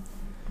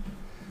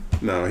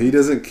 No, he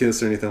doesn't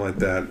kiss or anything like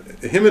that.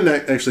 Him and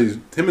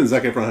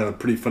Zac Efron had a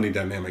pretty funny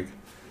dynamic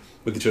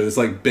with each other. It's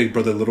like big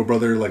brother, little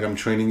brother, like I'm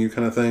training you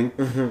kind of thing.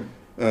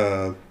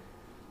 I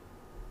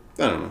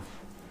don't know.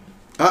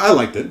 I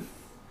liked it.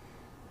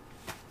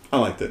 I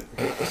liked it.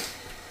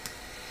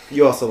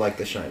 You also like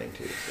The Shining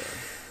too, so.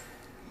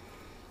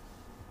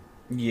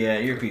 Yeah,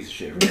 you're a piece of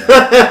shit for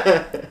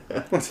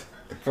that. What?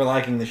 For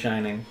liking The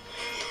Shining.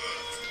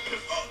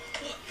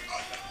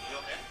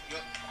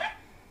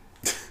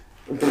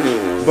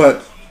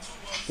 But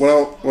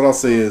what I'll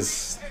say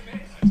is,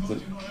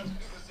 What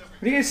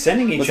are you guys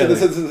sending each listen, other?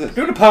 listen.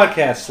 Doing a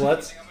podcast,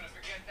 sluts.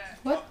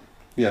 What?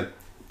 Yeah,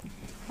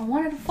 I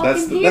wanted to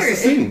that's fucking the, hear that's the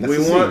it. scene. That's We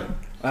the want- scene.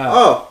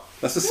 Oh,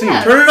 That's the scene.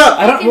 Yeah. turn it up.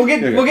 I don't. We'll get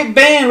Here you we'll go. get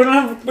banned. We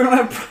don't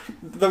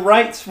have the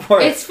rights for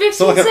it. It's 15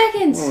 So like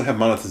seconds. I don't have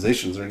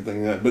monetizations or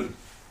anything like that,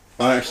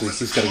 but actually,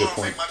 he's got a good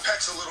point. Make my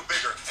pecs a little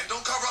bigger and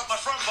don't cover up my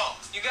front bump.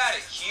 You got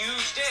it.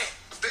 Huge dick.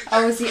 Big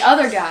Oh, it was the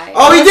other guy.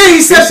 Oh, he did.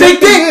 He said He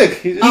big dick.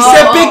 He He Oh,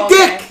 said oh, big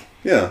okay. dick.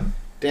 Yeah.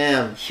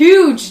 Damn.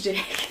 Huge dick.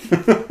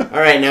 All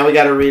right, now we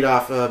got to read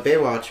off.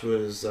 Baywatch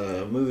was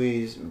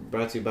movies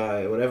brought to you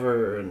by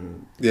whatever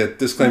and Yeah.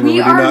 Disclaimer: We we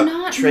do are not.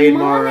 not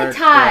trademark,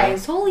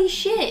 monetized. Holy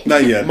shit.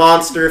 Not yet.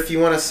 Monster. If you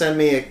want to send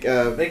me a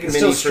They can mini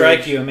still strike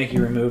fridge. you and make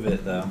you remove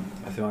it though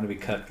if they want to be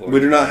cut. We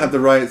do not have the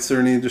rights or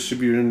any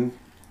distribution,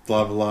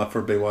 blah blah blah,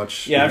 for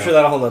Baywatch. Yeah, I'm You sure know.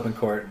 that'll hold up in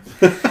court.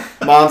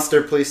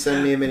 Monster, please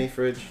send me a mini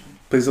fridge.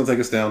 Please don't take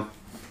us down.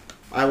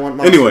 I want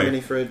Monster Anyway.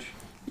 mini fridge.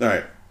 All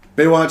right,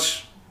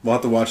 Baywatch. We'll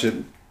have to watch it.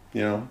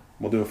 You know,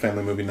 we'll do a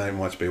family movie night and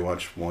watch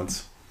Baywatch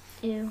once.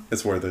 Ew.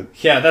 It's worth it.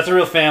 Yeah, that's a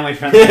real family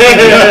friendly. We'll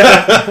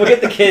get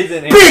the kids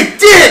in here. Big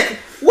dick.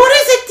 What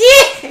is a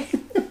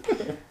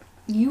dick?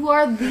 You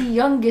are the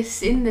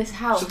youngest in this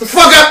house. Shut the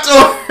fuck up,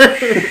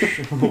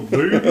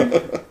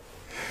 Thor.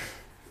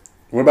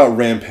 What about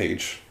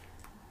Rampage?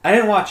 I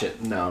didn't watch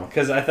it No.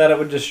 because I thought it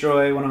would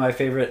destroy one of my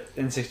favorite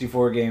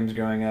N64 games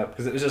growing up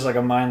because it was just like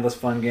a mindless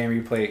fun game where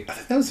you play. I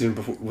think that was even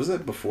before. Was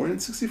that before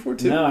N64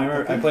 too? No, I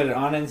remember I played it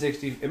on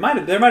N60. It might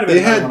have. There might have been.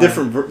 They another had one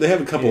different. They have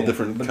a couple Yeah, of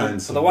different but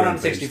kinds. The of one on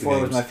Rampage 64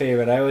 was games. my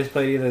favorite. I always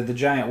played either the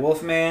giant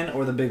wolf man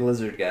or the big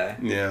lizard guy.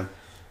 Yeah.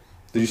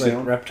 Did you It's see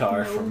like that?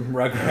 Reptar from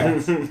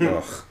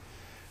Rugrats.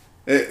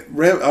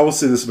 Ugh. I will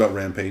say this about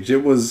Rampage.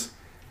 It was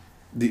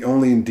the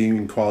only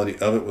endearing quality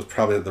of it was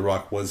probably that The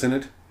Rock was in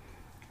it.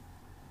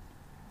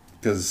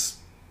 Because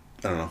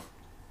I don't know,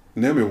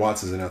 Naomi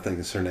Watts is in it, I think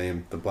is her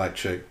name, the black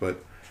chick,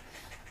 but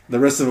the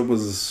rest of it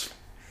was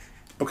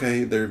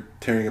okay. They're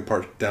tearing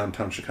apart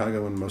downtown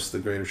Chicago and most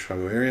of the greater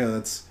Chicago area.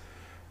 That's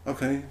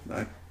okay.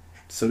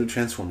 So did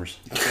Transformers.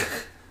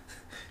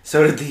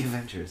 So did the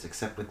Avengers,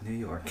 except with New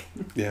York.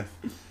 Yeah,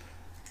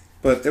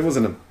 but it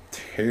wasn't a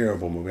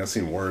terrible movie. I've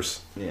seen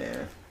worse.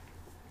 Yeah.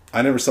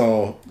 I never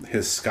saw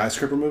his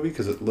skyscraper movie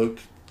because it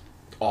looked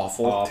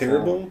Awful.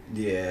 terrible.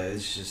 Yeah,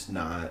 it's just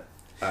not.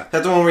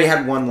 That's the one where he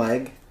had one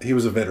leg. He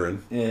was a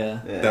veteran. Yeah.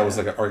 Yeah. That was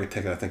like an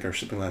architect, I think, or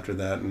something after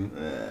that, and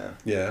Yeah.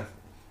 yeah.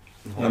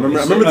 I He remember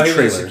was the a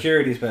trailer.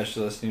 security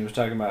specialist, and he was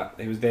talking about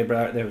there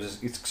was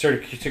a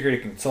security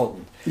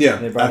consultant, Yeah,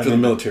 They brought after him the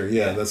in. military.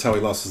 Yeah, Yeah. that's how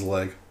he lost his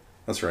leg.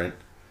 That's right.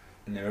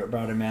 and they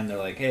brought him in. They're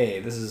like,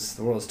 "Hey, this is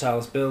the world's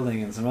tallest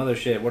building and some other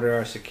shit. What are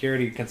our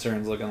security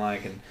concerns looking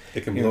like?" And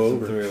It can he blow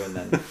looks them over. through,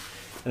 and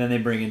then they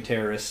bring in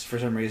terrorists for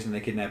some reason.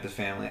 They kidnap his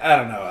family. I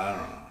don't know.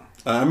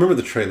 I remember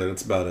the trailer.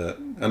 That's about it.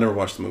 I never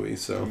watched the movie,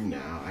 so No,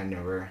 I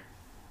never.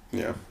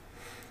 yeah.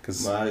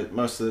 Because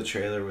Most of the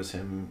trailer was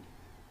him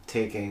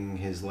taking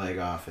his leg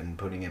off and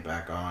putting it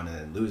back on, and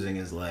then losing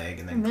his leg,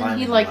 and then And then climbing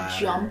he the like ladder.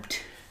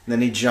 jumped. And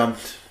then he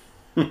jumped,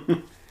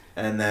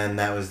 and then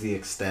that was the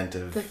extent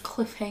of. The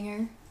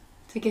cliffhanger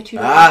to get you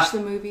to Ah. watch the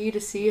movie to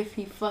see if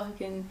he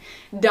fucking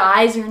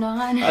dies or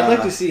not. I'd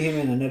like to see him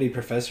in a Nutty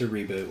Professor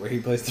reboot where he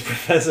plays the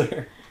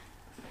professor.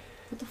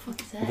 What the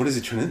fuck is that? What is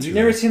he turning into? You've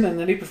never seen the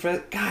Nutty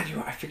Professor? God,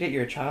 I forget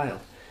you're a child.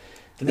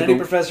 The Nutty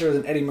Professor was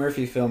an Eddie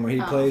Murphy film where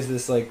he plays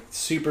this like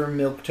super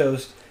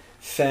milquetoast,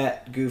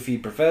 fat, goofy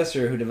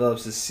professor who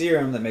develops this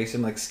serum that makes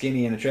him like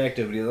skinny and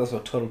attractive, but he's also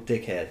a total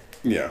dickhead.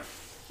 Yeah.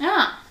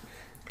 Ah.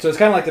 So it's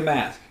kind of like The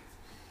Mask.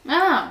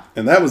 Oh.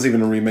 And that was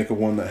even a remake of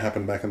one that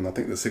happened back in, I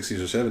think, the 60s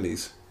or 70s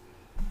as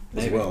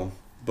Maybe. well.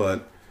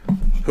 But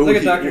It's like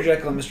a Dr.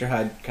 Jekyll and Mr.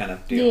 Hyde kind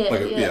of deal.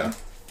 Yeah.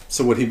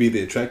 So would he be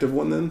the attractive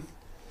one then?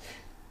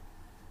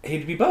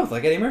 He'd be both,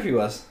 like Eddie Murphy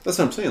was. That's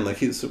what I'm saying. Like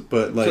he's,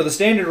 but like So the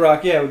standard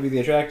Rock, would be the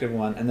attractive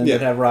one, and then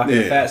they'd have Rock in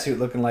a fat suit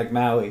looking like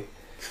Maui.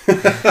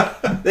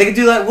 They could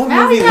do that. What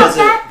How movie is that was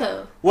fat, it?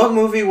 though? What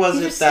movie was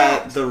He's it just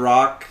that fat.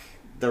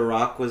 The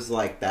Rock was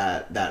like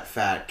that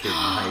fat kid in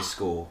high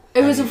school?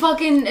 It was a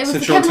fucking. It was the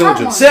Central Kevin Hart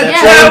one. Intelligence.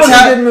 That was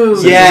Central a good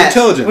movie. Yeah.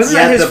 Intelligence. Wasn't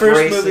Yeah, that his the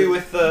first bracelet. movie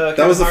with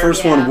that was the Kevin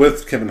first Yeah. one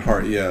with Kevin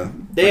Hart. Yeah.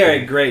 They are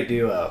a great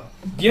duo.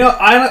 You know,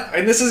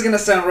 and this is gonna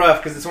sound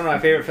rough because it's one of my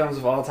favorite films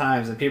of all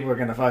times, and people are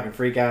gonna fucking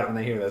freak out when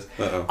they hear this.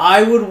 Uh-oh.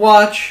 I would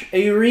watch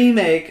a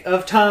remake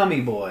of Tommy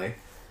Boy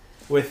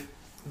with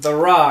The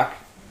Rock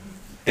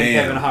and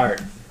Damn. Kevin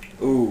Hart.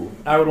 Ooh.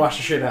 I would watch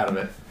the shit out of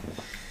it.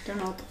 Don't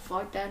know what the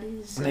fuck that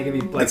is. And they could be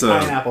so- like It's a-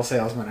 pineapple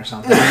salesman or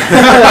something.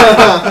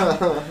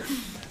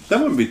 That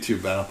wouldn't be too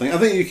bad. I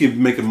think you could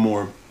make a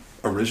more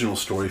original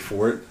story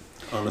for it.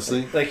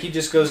 Honestly. Like he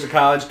just goes to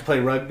college to play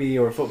rugby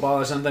or football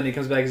or something. He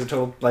comes back as a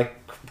total like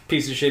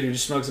piece of shit who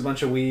just smokes a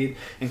bunch of weed.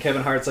 And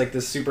Kevin Hart's like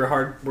this super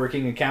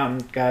hard-working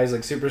accountant guy who's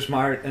like super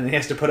smart, and he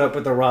has to put up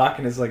with The Rock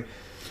and his like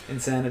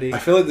insanity. I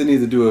feel like they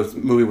need to do a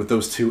movie with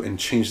those two and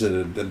change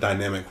the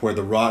dynamic where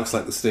The Rock's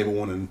like the stable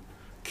one and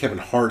Kevin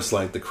Hart's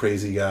like the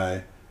crazy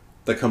guy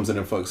that comes in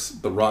and fucks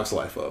The Rock's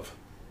life up.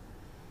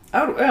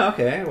 Oh, yeah,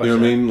 okay. You know what I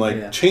mean?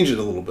 Like, change it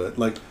a little bit.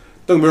 Like,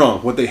 don't get me wrong,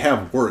 what they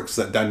have works.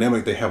 That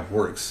dynamic they have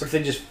works. Or if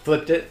they just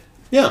flipped it.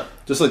 Yeah,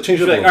 just like change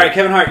it Like, a all little right,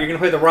 Kevin Hart, you're gonna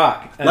play The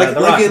Rock.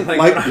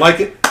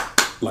 bit.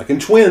 Like in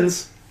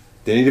Twins,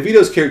 Danny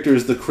DeVito's character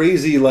is the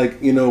crazy,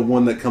 like, you know,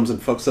 one that comes and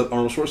fucks up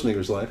Arnold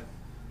Schwarzenegger's life.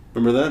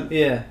 Remember that?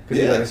 Yeah, because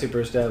Yeah. he's like a super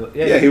established.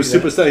 Yeah, he was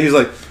super studied. He's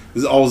like, this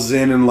is all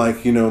zen and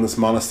like, you know, in this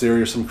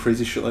monastery or some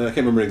crazy shit. Like, I can't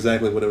remember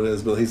exactly what it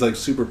is, but he's like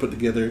super put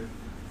together.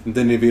 And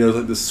then DeVito's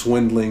like this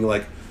swindling,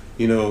 like,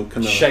 you know,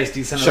 kind of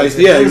Shiesty son of a bitch.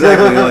 Yeah,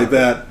 exactly, like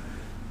that.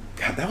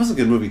 God, that was a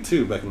good movie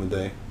too back in the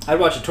day. I'd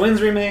watch a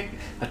Twins remake,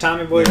 a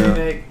Tommy Boy Yeah.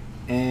 remake,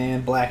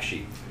 and Black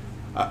Sheep.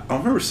 I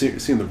remember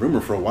seeing the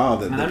rumor for a while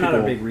that And the I'm people,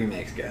 not a big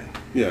remakes guy.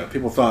 yeah,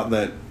 people thought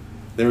that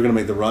they were gonna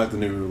make The Rock the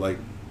new like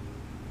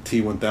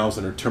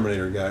T-1000 or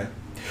Terminator guy.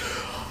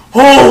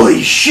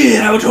 Holy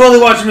shit! I would totally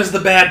watch him as the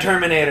bad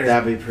Terminator.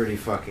 That'd be pretty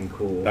fucking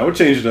cool. That would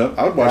change it up.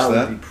 I would watch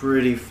that. would be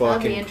pretty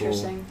fucking That'd be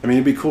interesting. I mean,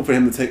 it'd be cool for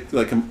him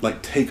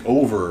to take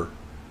over,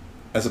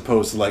 as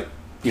opposed to like,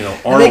 you know, And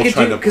they Arnold could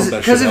trying do to pump that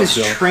because shit of out his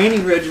still.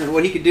 training regimen.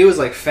 What he could do is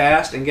like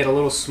fast and get a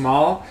little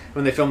small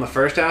when they film the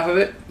first half of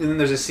it, and then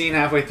there's a scene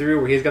halfway through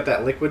where he's got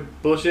that liquid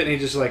bullshit, and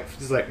he's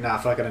like, nah,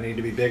 fuck it, I need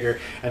to be bigger.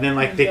 And then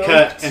like they Yoked.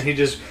 cut, and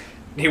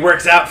he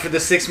works out for the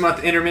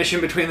 6-month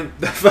intermission between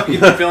the fucking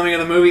filming of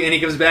the movie, and he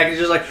comes back and he's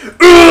just like,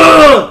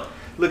 ugh!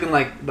 Looking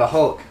like the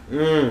Hulk.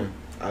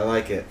 I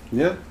like it.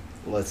 Yeah.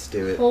 Let's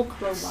do it.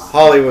 Hulk robot.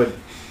 Hollywood.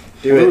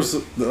 Do Well,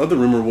 it. the other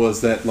rumor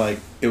was that like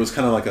it was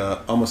kind of like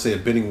a almost say a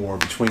bidding war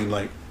between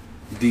like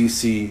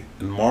DC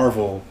and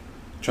Marvel,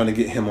 trying to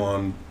get him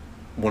on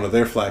one of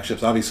their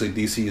flagships. Obviously,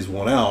 DC has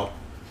won out,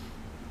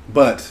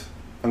 but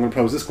I'm going to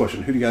pose this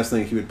question: who do you guys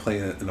think he would play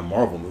in a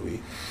Marvel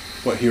movie?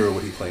 What hero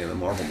would he play in a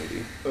Marvel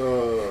movie?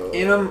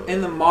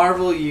 In the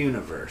Marvel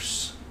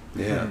universe.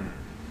 Yeah,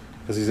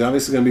 because he's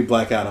obviously going to be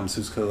Black Adams,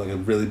 who's kind of like a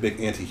really big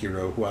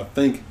anti-hero who I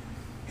think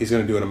he's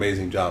going to do an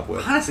amazing job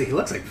with. Honestly, he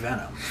looks like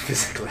Venom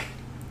physically.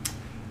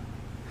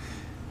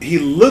 He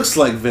looks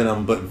like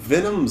Venom, but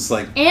Venom's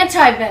like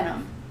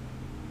Anti-Venom.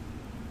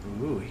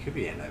 Ooh, he could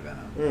be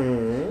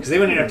anti-Venom. Because they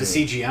wouldn't even have to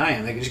CGI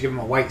him. They could just give him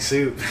a white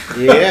suit.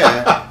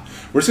 Yeah.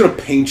 we're just going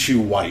to paint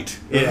you white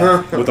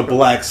Yeah. with a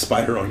black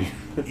spider on you.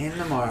 In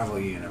the Marvel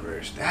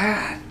universe,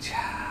 I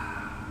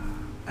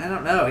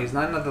don't know. He's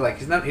not another like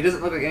he's not. He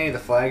doesn't look like any of the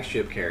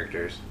flagship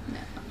characters.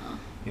 No.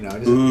 You know, he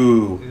doesn't,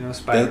 Ooh, you know,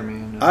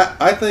 Spider-Man.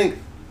 I think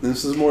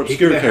this is more he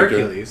could obscure be character.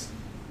 Hercules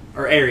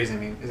or Ares. I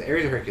mean, is it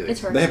Ares or Hercules? It's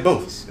Hercules. They have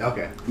both.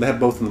 Okay, They have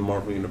both in the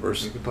Marvel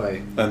universe, you could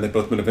play and they've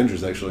both been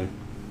Avengers actually.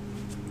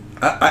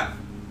 I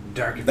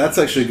Dark. that's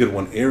actually a good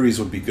one. Ares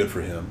would be good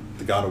for him,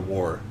 the God of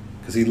War,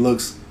 because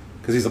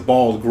he's a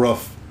bald,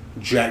 gruff,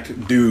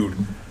 jacked dude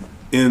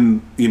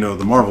in the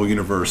Marvel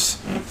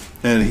universe,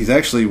 and he's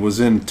actually was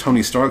in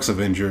Tony Stark's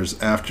Avengers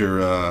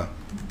after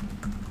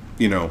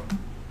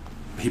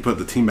he put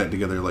the team back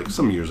together like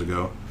some years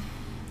ago.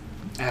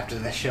 after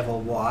the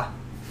Civil War.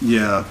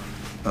 Yeah.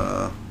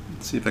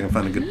 Let's see if I can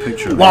find a good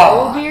picture.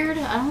 Old beard?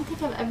 I don't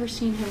think I've ever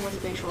seen him with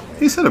a big short hair.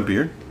 He's had a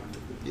beard.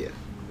 Yeah.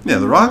 Yeah,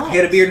 The Rock. He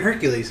had a beard in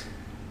Hercules.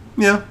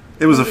 Yeah,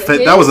 it was a It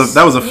fake. That was a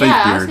fake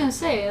yeah, I was beard. gonna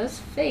say that's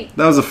fake.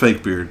 That was a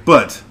fake beard,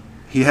 but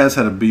he has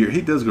had a beard.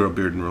 He does grow a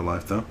beard in real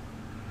life, though.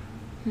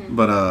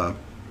 But I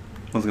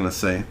was gonna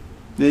say,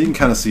 Yeah, you can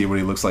kind of see what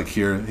he looks like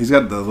here. He's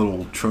got the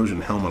little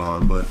Trojan helmet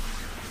on, but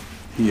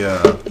he,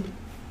 I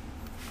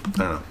don't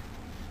know.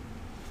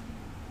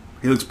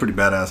 He looks pretty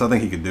badass. I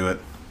think he could do it.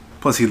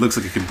 Plus, he looks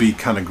like he could be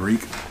kind of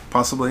Greek,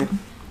 possibly.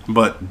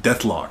 But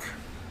Deathlock,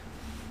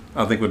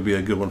 I think, would be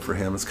a good one for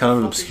him. It's kind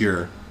of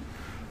obscure.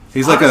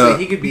 He's Honestly, like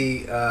he could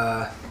be.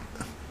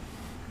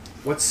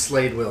 What's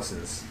Slade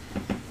Wilson's?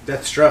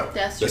 Deathstroke.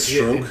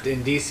 Deathstroke?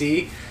 In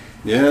DC.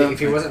 Yeah. If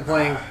he wasn't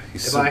playing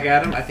Black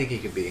Adam, I think he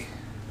could be.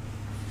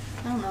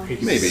 I don't know.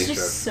 Maybe. He's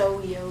just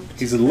so yoked.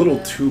 He's a little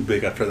too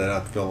big after that,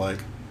 I feel like.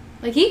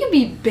 Like, he could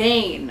be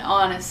Bane,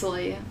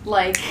 honestly.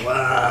 Like,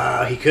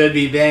 Wow, he could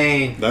be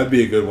Bane. That'd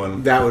be a good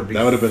one. That would be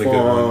That would have been a good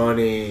one.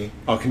 funny.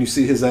 Oh, can you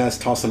see his ass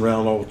tossing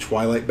around all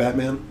Twilight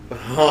Batman?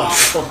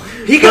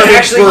 Oh. He could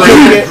actually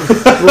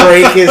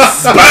break his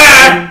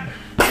spine.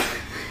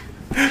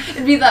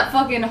 it'd be that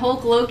fucking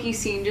Hulk Loki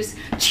scene, just...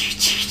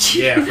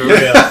 Yeah, for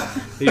real.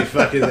 He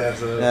fucked his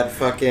ass up. That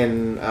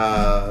fucking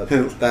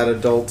that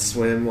Adult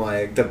Swim,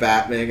 like the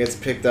Batman gets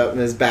picked up and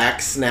his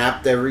back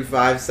snapped every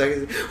 5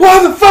 seconds.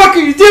 Why the fuck are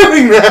you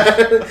doing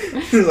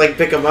that? He's like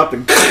pick him up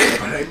and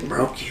I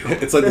broke you.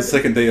 It's like the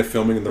second day of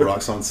filming and The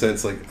Rock's on set.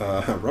 It's like,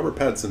 Robert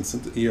Pattinson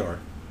sent to ER.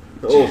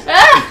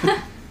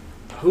 oh.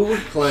 Who would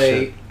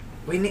play?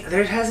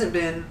 There hasn't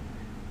been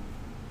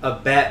a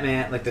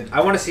Batman like the.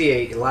 I want to see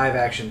a live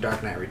action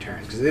Dark Knight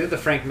Returns because they did the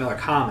Frank Miller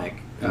comic,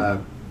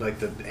 like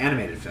the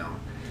animated film.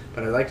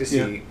 But I'd like to see,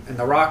 and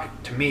The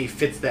Rock to me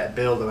fits that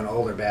build of an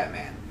older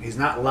Batman. He's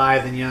not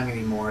lithe and young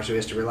anymore, so he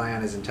has to rely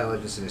on his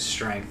intelligence and his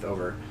strength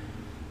over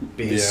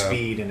his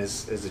speed and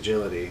his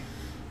agility.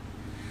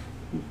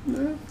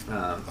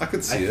 I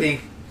could see I it.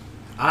 think.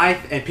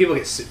 And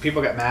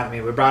people got mad at me.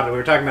 We were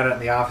talking about it in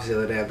the office the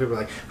other day. People were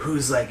like,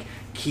 "Who's like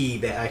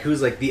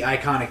who's like the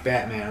iconic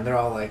Batman?" And they're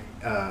all like,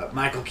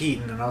 "Michael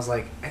Keaton." And I was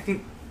like, I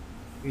think,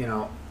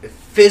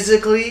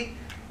 physically,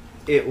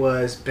 it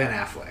was Ben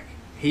Affleck.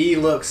 He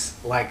looks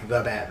like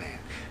the Batman.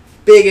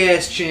 Big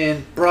ass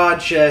chin, broad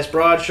chest,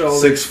 broad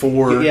shoulders.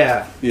 6'4".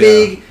 Yeah,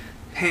 big,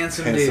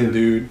 handsome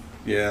dude.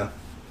 Yeah,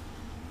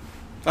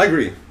 I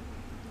agree.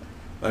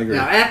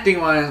 Now,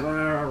 acting wise,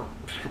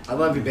 I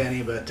love you,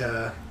 Benny, but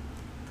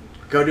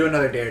go do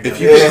another Daredevil.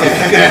 If you could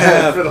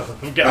have,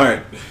 all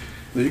right,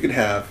 you could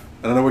have.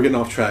 And I know we're getting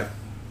off track,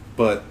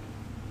 but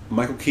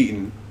Michael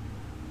Keaton,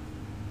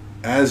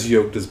 as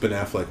yoked as Ben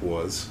Affleck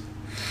was,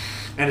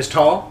 and is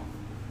tall.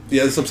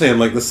 Yeah, that's what I'm saying.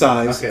 Like the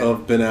size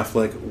of Ben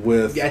Affleck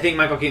with. Yeah, I think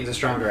Michael Keaton's a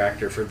stronger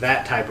actor for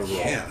that type of role.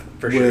 Yeah,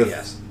 for sure.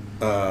 Yes.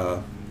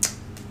 What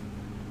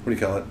do you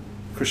call it?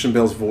 Christian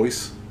Bale's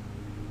voice.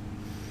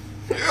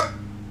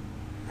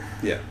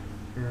 Yeah.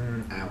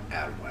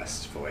 Adam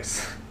West's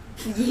voice.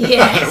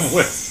 Yes. Adam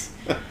West.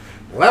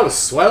 Well, that was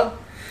swell.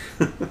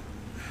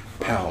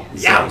 Pow.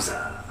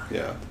 Yowza.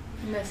 Yeah.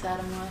 Miss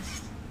Adam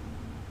West.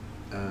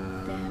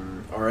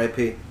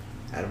 R.I.P.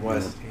 Adam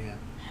West. Yeah.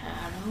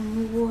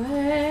 Adam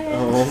West.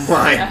 Oh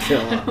my god.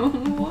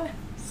 Adam West.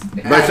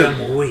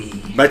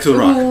 Back to The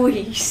Rock.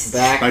 West.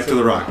 Back to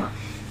The Rock.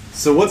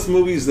 So what's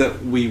movies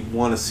that we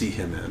want to see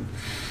him in?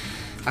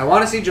 I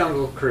want to see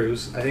Jungle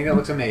Cruise. I think that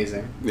looks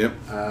amazing. Yep.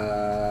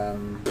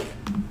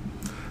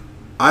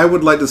 I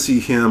would like to see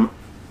him.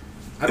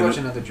 I'd watch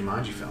another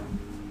Jumanji film.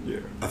 Yeah.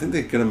 I think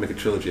they're gonna make a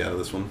trilogy out of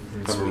this one.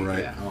 If I remember right.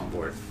 Yeah, I'm on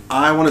board.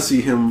 I want to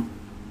see him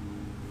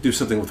do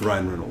something with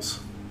Ryan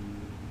Reynolds.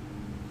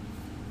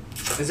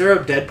 Is there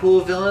a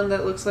Deadpool villain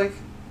that looks like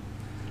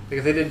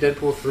if they did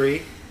Deadpool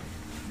 3?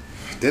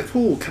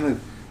 Deadpool kind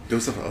of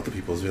goes off other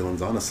people's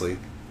villains, honestly.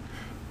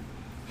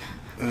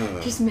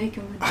 Just make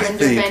him a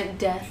gender bent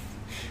death.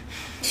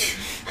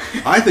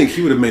 I think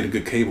he would have made a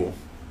good Cable.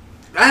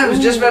 I was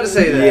just about to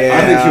say that. Yeah.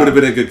 I think he would have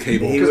been a good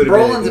Cable. Because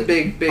Brolin's a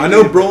big. I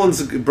know dude.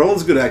 Brolin's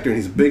a good actor, and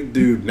he's a big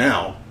dude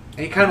now.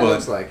 And he kind of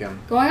looks like him.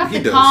 Going off He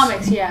the does.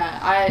 comics, yeah.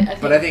 I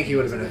think But I think he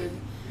would have been good.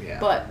 Yeah.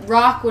 But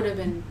Rock would have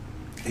been.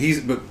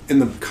 But in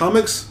the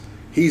comics,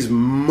 he's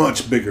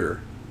much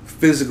bigger,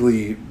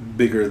 physically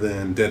bigger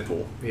than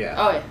Deadpool. Yeah.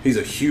 Oh yeah. He's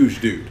a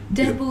huge dude.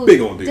 He's a Deadpool.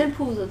 big old dude.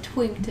 Deadpool's a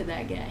twink to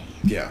that guy.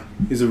 Yeah,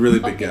 he's a really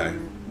big Fucking- guy.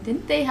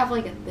 Didn't they have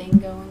like a thing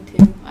going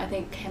too? I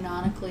think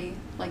canonically,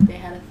 like they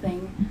had a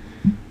thing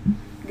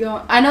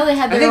going. I know they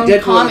had I their think own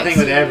Deadpool's comic a thing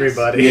with series.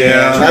 everybody.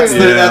 Yeah.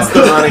 That's the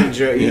running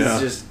joke. He's Yeah.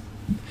 just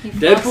He fucks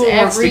Deadpool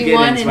wants to get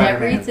everyone in and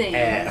Spider-Man's everything.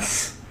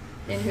 ass.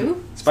 In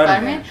who?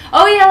 Spider-Man.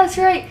 Oh yeah, that's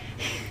right.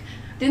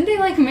 Didn't they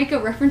like make a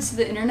reference to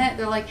the internet?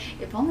 They're like,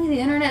 if only the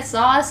internet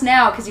saw us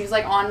now, because he was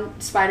like on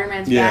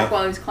Spider-Man's Yeah. back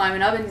while he was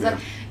climbing up, and he's Yeah. like,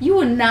 you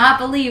would not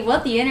believe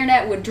what the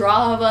internet would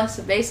draw of us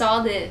if they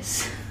saw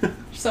this.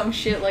 Some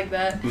shit like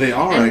that. They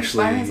are and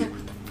actually. Spider-Man's like,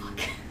 what the fuck?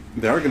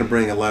 They are going to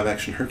bring a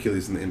live-action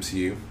Hercules in the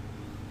MCU.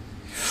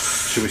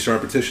 Should we start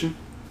a petition?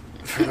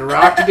 For The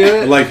Rock to do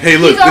it? Like, hey,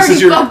 look, He's this already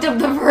is your fucked up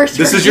the first.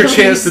 this is your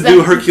chance to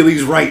do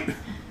Hercules right.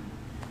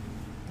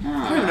 I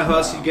don't even know who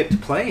else you get to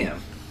play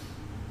him.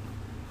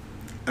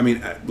 I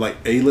mean, like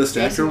A-list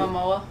Jason actor,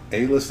 Momoa.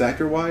 A-list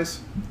actor-wise.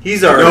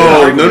 he's already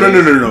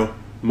No.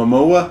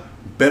 Momoa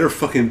better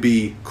fucking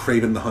be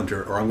Kraven the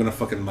Hunter, or I'm gonna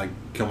fucking like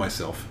kill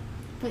myself.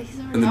 But he's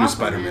already And the new Aquaman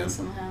Spider-Man.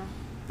 somehow.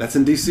 That's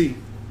in DC.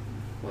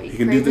 Wait, He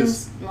can do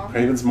this. Marvel?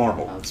 Craven's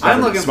Marvel. Oh,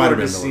 I'm looking forward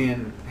to Spider-Man villain.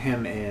 seeing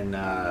him in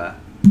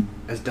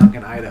as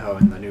Duncan Idaho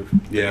in the new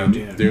Yeah,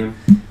 new Dune.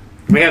 Dune.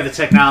 We have the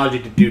technology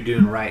to do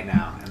Dune right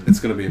now. And It's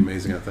going to be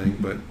amazing, I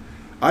think. But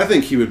I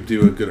think he would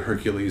do a good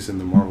Hercules in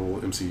the Marvel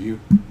MCU.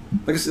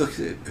 Like I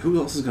said, who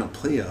else is going to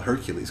play a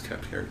Hercules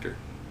character?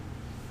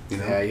 You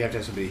know? yeah, you have to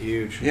have somebody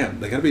huge. Yeah,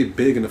 they got to be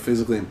big and a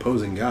physically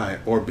imposing guy,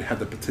 or have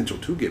the potential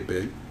to get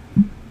big.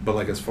 But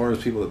like as far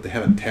as people that they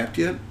haven't tapped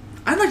yet,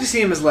 I'd like to see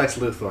him as Lex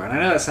Luthor, and I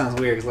know that sounds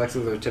weird because Lex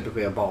Luthor is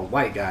typically a bald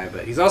white guy,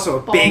 but he's also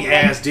a Bald big white.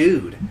 ass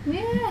dude.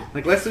 Yeah.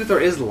 Like Lex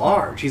Luthor is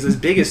large. He's as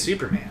big as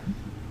Superman.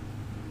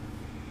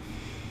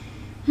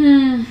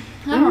 I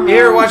don't know. You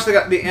ever watch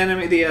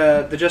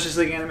the Justice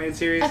League animated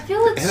series? I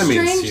feel it's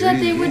Animated strange that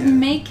they series, would yeah.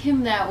 make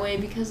him that way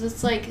because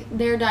it's like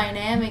their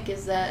dynamic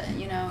is that,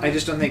 you know. I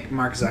just don't think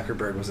Mark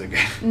Zuckerberg was a good.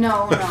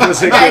 No,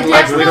 Was a good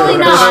Lex definitely Luthor.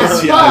 not.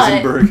 Jesse But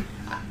Eisenberg.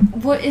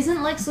 what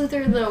isn't Lex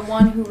Luthor the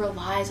one who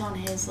relies on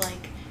his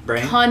like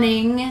Brain?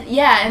 cunning?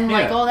 Yeah, and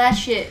like Yeah. all that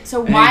shit. So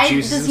And he why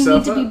juices does he need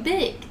himself to be up.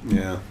 big?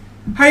 Yeah.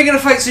 How are you gonna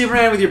fight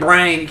Superman with your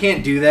brain? You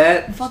can't do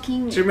that.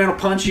 Fucking Superman will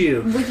punch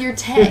you. with your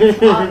tech,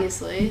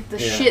 obviously. The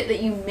Yeah. shit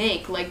that you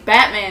make, like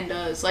Batman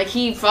does. Like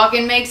he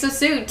fucking makes a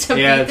suit to Yeah,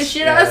 beat the that's-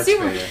 shit yeah, out of that's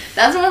Superman. fair.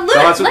 That's what So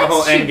that's what the Lex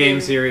whole should Endgame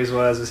do. series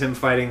was him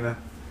fighting the.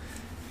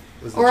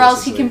 was the Or else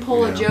Justice he can League.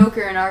 pull a Yeah.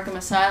 Joker in Arkham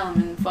Asylum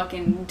and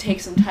fucking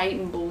take some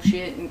Titan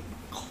bullshit and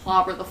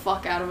clobber the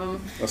fuck out of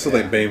him. I still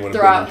think Bane would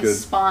Throw out have been a his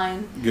good,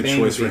 spine. good Bane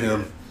choice for would be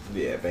him.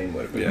 Yeah, Bane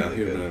would have been Yeah, really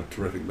he would have good. been a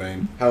terrific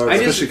Bane. However, I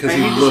just, Especially 'cause I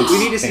he need- looks we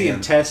need to see him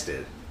tan.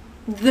 tested.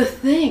 The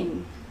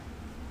Thing.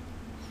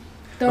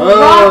 The Oh,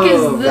 Rock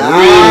is the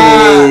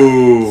that- Thing.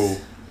 Ooh.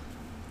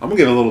 I'm gonna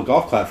get a little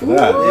golf clap for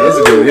that. Ooh. That's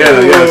a good. Yeah,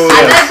 I yes,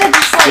 bet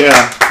that's like,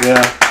 yes.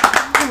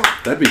 Yeah.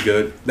 That'd be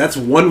good. That's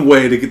one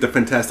way to get the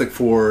Fantastic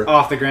Four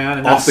Off the ground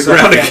and off not the suck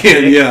ground that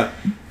again. dick. Yeah.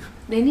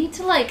 They need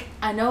to like.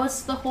 I know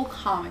it's the whole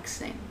comics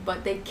thing,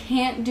 but they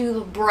can't do the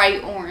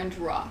bright orange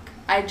Rock.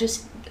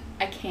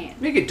 I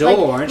can't. Make it dull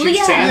Like, orange. yeah.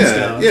 It's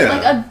sandstone. Yeah.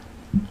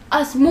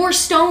 Like a more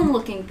stone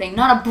looking thing,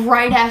 not a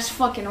bright ass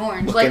fucking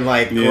orange. looking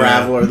like Yeah.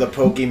 Graveler, the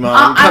Pokemon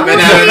I coming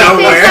will out say of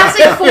nowhere.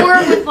 Fantastic Four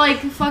with like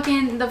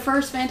fucking the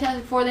first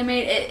Fantastic Four they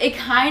made, it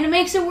kind of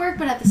makes it work,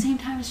 but at the same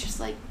time it's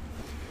just like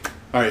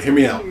All right, hear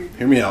me out. Weird.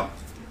 Hear me out.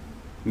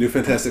 New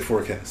Fantastic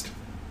Forecast.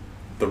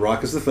 The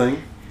Rock is the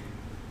Thing.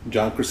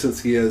 John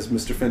Krasinski as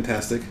Mr.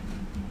 Fantastic.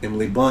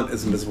 Emily Blunt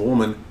as Invisible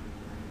Woman.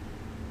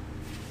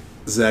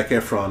 Zac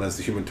Efron as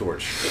the Human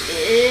Torch.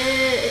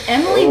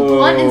 Emily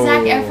Blunt and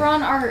Zac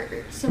Efron are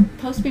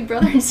supposed to be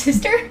brother and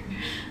sister.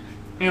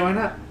 Yeah, why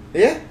not?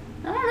 Yeah,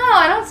 I don't know.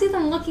 I don't see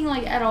them looking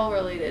like at all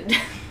related.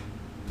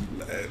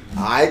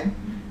 I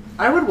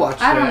I would watch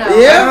I don't that. know. I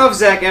Yeah. don't know if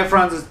Zac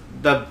Efron's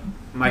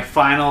my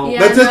final.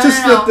 Yeah.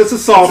 That's a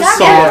soft Zac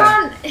soft.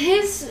 Efron,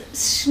 his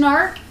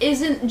snark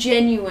isn't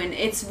genuine.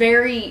 It's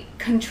very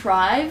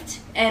contrived,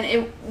 and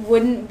it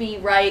wouldn't be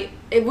right.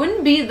 It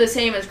wouldn't be the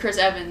same as Chris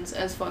Evans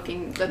as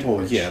fucking the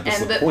Torch. Well, yeah,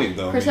 that's and the point,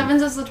 though. Chris I mean-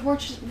 Evans as the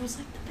Torch was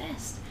like the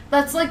best.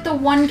 That's like the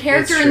one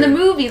character It's in the true.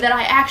 movie that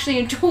I actually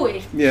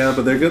enjoyed. Yeah,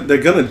 but they're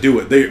gonna do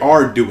it. They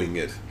are doing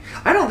it.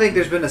 I don't think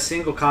there's been a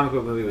single comic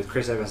book movie with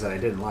Chris Evans that I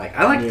didn't like.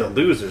 I like The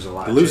Losers a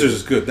lot. The Losers too.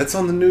 is good. That's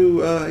on the new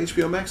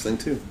HBO Max thing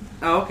too.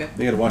 Oh, okay.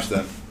 You gotta watch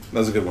that. That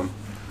was a good one.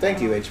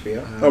 thank you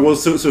HBO. Well,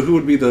 so who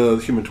would be the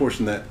Human Torch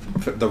in that?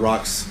 The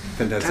Rock's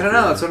Fantastic. I don't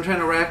know. Four? That's what I'm trying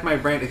to rack my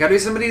brain. It's got to be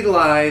somebody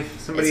live.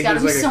 Somebody It's got to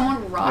who's be like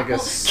someone like a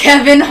rock. s-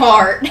 Kevin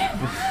Hart.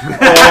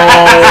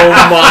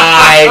 Oh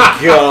my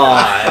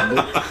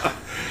god!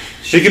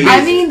 He could be.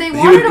 I mean, they he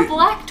wanted would a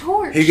black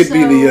torch. He could so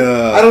be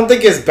the. I don't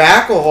think his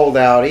back will hold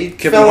out. He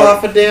Kevin fell Hart.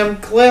 off a damn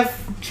cliff.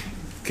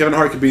 Kevin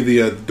Hart could be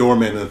the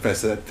doorman in the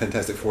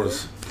Fantastic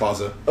Four's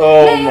plaza.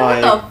 Oh Man,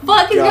 my what the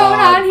fuck is god! going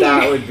on here?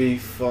 That would be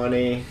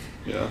funny.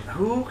 Yeah.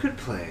 Who could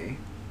play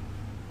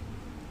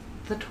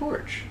the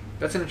Torch?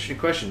 That's an interesting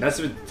question.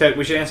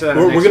 We should answer that.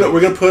 We're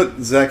gonna put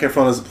Zac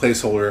Efron as a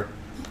placeholder.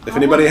 If I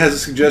anybody want has a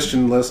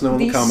suggestion, let us know in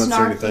the comments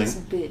or anything.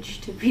 snarkiest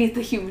bitch to be the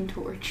Human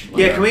Torch.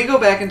 Yeah, can we go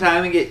back in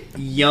time and get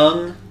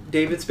young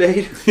David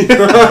Spade?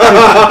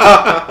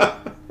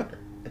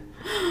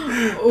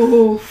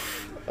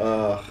 Oof.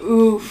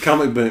 Oof.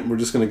 Comic book. We're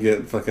just gonna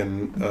get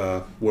fucking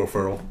Will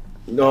Ferrell.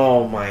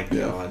 Oh my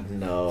god,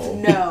 no.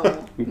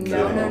 No.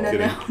 No, no, no,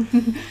 no.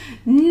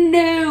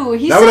 No.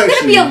 He's That still would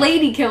gonna be a actually-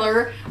 lady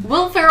killer.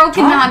 Will Ferrell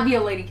cannot be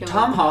a lady killer.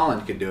 Tom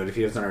Holland could do it if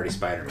he wasn't already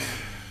Spider-Man.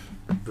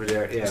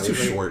 He's too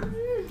short.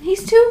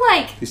 He's too,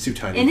 like, He's too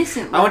tiny.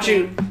 innocent. I want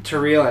you looking. to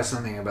realize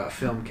something about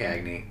film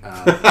Cagney.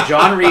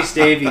 John Rhys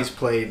Davies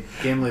played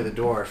Gimli the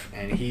Dwarf,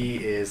 and he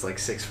is like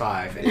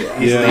 6'5", and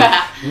he's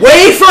Yeah. like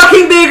way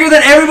fucking bigger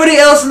than everybody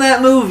else in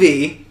that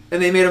movie.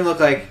 And they made him look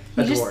like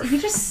a dwarf. He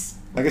just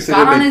I guess they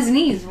got did on make, his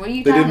knees. What are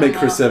you they talking did make about?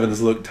 Chris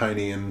Evans look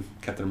tiny in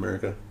Captain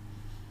America.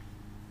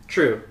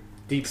 True,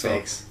 deep So-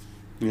 fakes.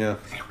 Yeah.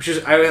 Which is,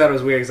 I thought it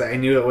was weird because I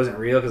knew it wasn't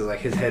real because like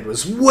his head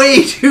was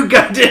way too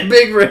goddamn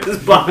big for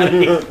his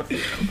body.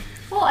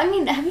 Well, I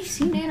mean, have you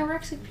seen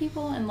anorexic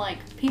people and, like,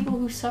 people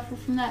who suffer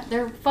from that?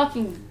 They're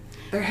fucking...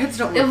 Their heads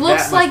don't It look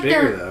looks that like much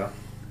bigger they're- though.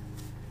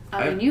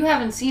 I mean, you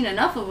haven't seen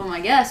enough of him,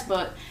 I guess,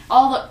 but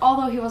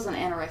although he wasn't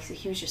anorexic,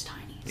 he was just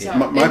tiny. So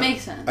it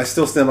makes sense. I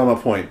still stand by my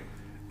point.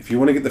 If you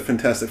want to get the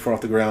Fantastic Four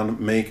off the ground,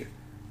 make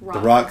The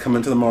Rock come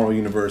into the Marvel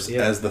Universe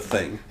as the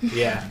Thing.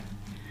 Yeah.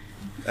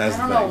 I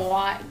don't know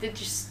why.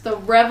 The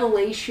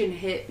revelation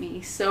hit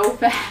me so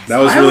fast. That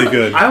was really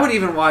good. I would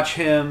even watch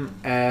him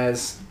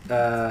as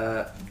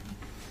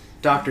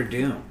Doctor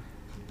Doom.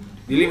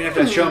 You don't even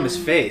have to show him his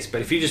face,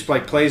 but if he just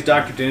like plays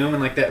Doctor Doom in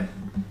like that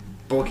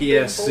bulky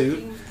ass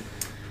suit.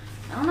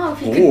 I don't know if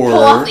he could pull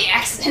off the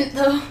accent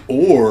though.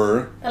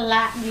 Or the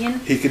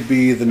Latvian. He could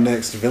be the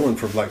next villain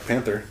for Black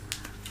Panther.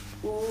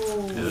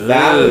 Ooh.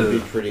 That would be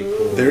pretty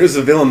cool. There is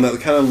a villain that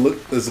kind of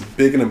looked as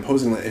big and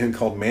imposing like him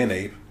called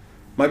Man-Ape.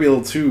 Might be a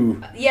little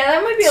too... Yeah,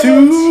 that might be a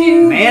little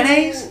too...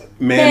 Mayonnaise?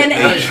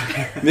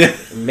 Man-Ape. Yeah.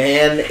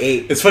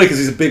 Man-Ape. It's funny because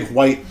he's a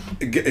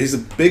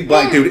big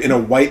black dude in a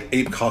white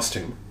ape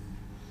costume.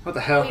 What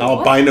the hell? Wait,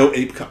 albino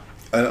ape. Is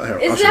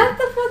that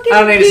the fucking? I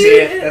don't need to see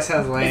it. That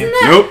sounds lame. Isn't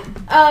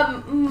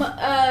that,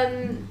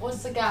 nope.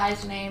 What's the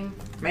guy's name?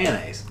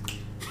 Mayonnaise.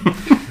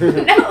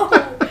 No,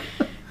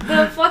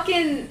 the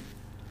fucking.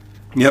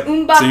 Yep.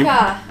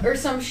 M'Baka or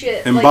some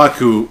shit.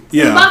 M'Baku.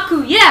 Yeah.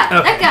 M'Baku. Yeah,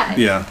 Okay. that guy.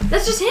 Yeah.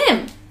 That's just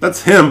him.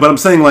 That's him, but I'm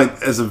saying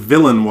like as a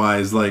villain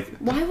wise, like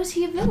Why was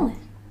he a villain?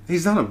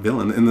 he's not a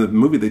villain. In the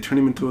movie, they turn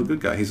him into a good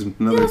guy. He's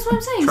another. Yeah, that's what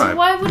I'm saying. tribe. So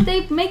why would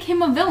they make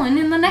him a villain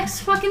in the next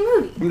fucking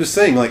movie? I'm just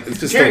saying, like, it's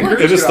just Terry like,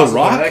 Crews if it's could The also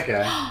play Rock, that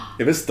guy.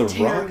 if it's The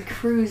Terry Rock,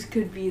 Crews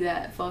could be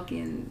that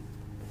fucking.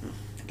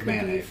 Could be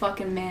Man-Ape.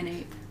 fucking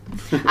Man-Ape.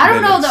 I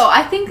don't know though.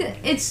 I think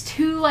it's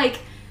too like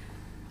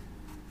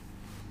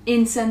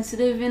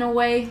insensitive in a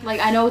way. Like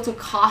I know it's a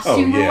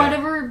costume or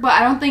whatever, but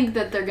I don't think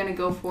that they're gonna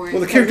go for it.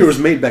 well, the character was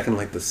made back in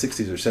like the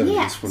 60s or 70s.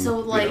 Yeah, when, so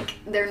you know. like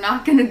they're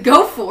not gonna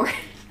go for it.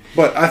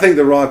 But I think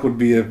The Rock would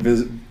be a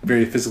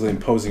very physically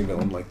imposing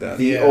villain like that.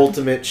 The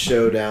ultimate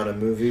showdown, a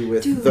movie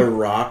with Dude. The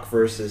Rock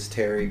versus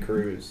Terry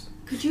Crews.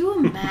 Could you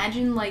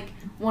imagine like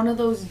one of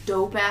those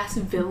dope ass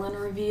villain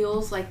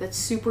reveals, like that's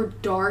super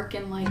dark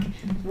and like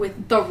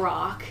with The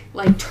Rock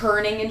like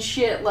turning and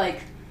shit?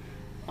 Like,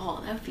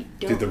 oh, that would be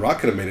dope. Dude, The Rock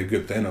could have made a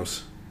good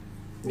Thanos.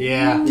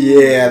 Yeah.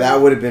 Yeah, that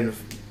would have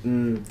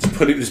been.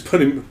 Just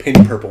paint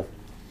him purple.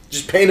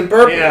 Just paint him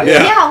purple. Yeah.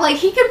 Yeah, like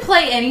he could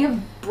play any of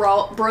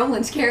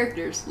Brolin's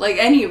characters, like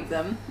any of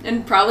them,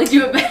 and probably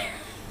do it better.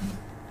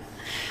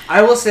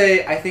 I will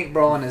say I think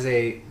Brolin is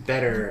a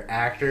better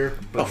actor,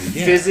 but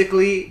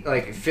physically,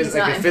 like a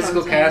physical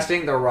imposing.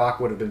 casting, The Rock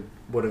would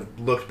have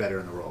looked better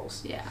in the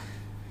roles. Yeah.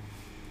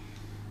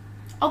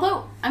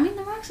 Although, I mean,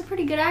 The Rock's a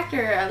pretty good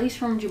actor, at least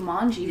from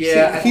Jumanji.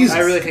 Yeah, He's- I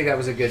really think that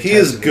was a good. He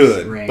test is of his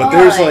good, range. but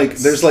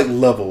there's like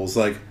levels.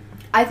 Like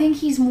I think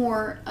he's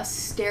more a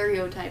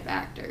stereotype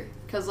actor.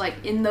 Because,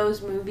 like, in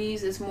those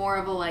movies, it's more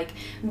of a, like,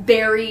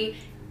 very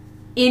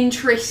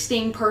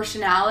interesting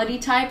personality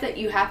type that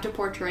you have to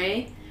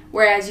portray.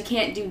 Whereas you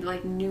can't do,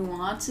 like,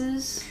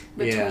 nuances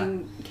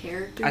between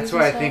characters. That's and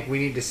why I stuff. think we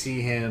need to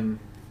see him.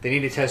 They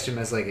need to test him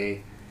as like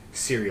a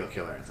serial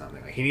killer or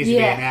something. Like he needs to be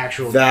an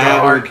actual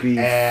That would dark be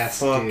ass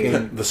fucking-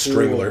 dude. the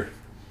Strangler.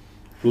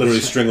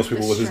 Literally strangles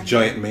people with his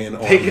giant man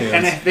arm They could,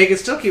 and hands. if they could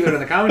still keep it in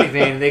the comedy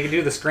vein, they could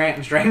do the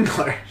Scranton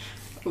Strangler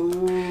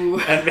Ooh.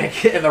 and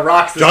make it. And the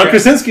Rock's the John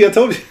Scranton. Krasinski, I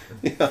told you.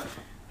 Yeah.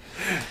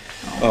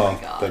 Oh,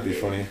 my God, that'd be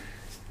funny.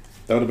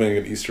 That would have been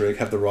a good Easter egg.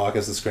 Have The Rock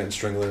as the Scranton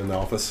Strangler in the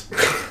office.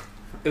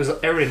 It was.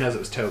 Everybody knows it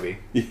was Toby.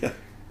 Yeah.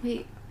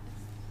 Wait.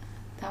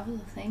 That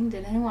was a thing?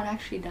 Did anyone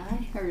actually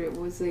die? Or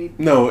was they...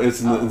 No, it's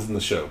in the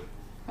show.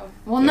 Oh.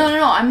 Well, no.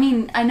 I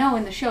mean, I know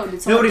in the show.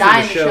 Did someone Nobody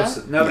die from the in the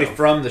show. show? Nobody No.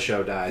 from the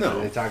show died. No.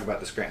 So they talk about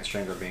the Scranton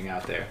Strangler being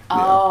out there.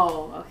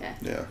 Oh, okay.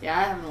 Yeah. Yeah,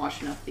 I haven't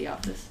watched enough of The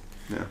Office.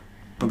 Yeah.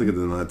 I think I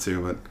did that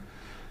too,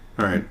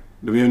 but... Alright.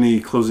 Do we have any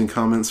closing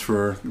comments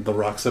for The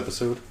Rock's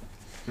episode?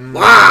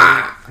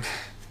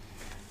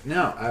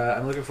 No,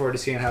 I'm looking forward to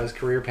seeing how his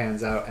career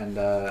pans out and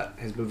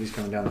his movies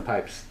coming down the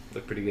pipes.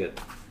 Look pretty good.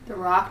 The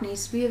Rock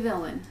needs to be a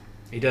villain.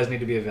 He does need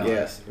to be a villain.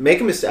 Yes, make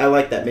him. I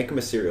like that. Make him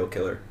a serial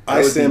killer. That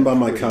I would stand be by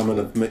my pretty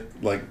comment cool.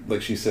 of,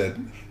 like she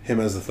said, him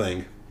as the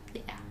Thing.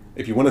 Yeah.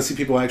 If you want to see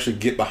people actually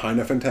get behind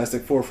a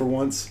Fantastic Four for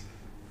once,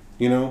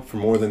 you know, for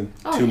more than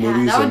Oh, two yeah,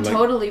 movies. that would and, like,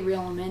 totally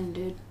reel him in,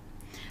 dude.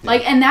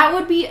 Like, and that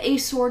would be a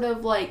sort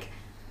of, like,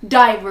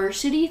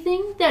 diversity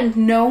thing that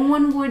no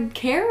one would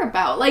care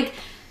about. Like,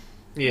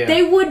 Yeah.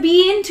 they would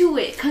be into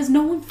it, because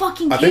no one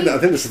fucking I cares.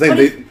 think that's the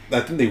thing.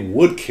 But I think they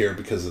would care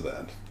because of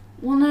that.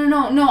 Well,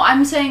 no.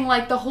 I'm saying,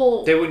 like, the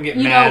whole... They wouldn't get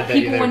you mad know, that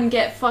people they're- wouldn't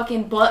get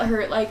fucking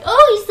butthurt, like,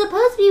 oh, he's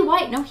supposed to be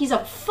white. No, he's a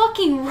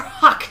fucking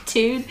rock,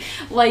 dude.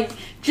 Like,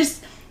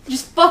 just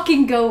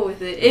fucking go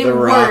with it. It The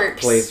works. Rock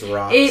plays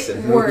rocks It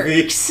in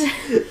works.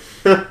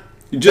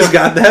 You just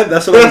got that?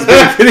 That's what I was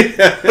getting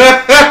at.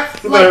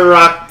 The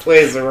Rock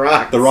plays a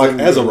rock. The Rock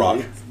as a rock.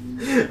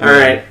 All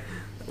right,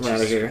 I'm out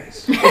of here.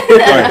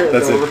 Alright,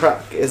 that's The it.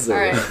 Rock is a All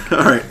right. rock.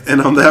 Alright,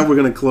 and on that, we're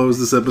going to close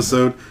this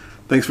episode.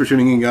 Thanks for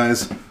tuning in,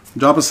 guys.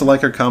 Drop us a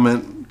like or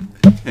comment.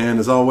 And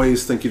as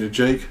always, thank you to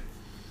Jake,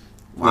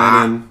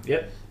 Landon,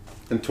 Yep.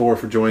 and Tor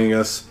for joining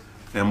us.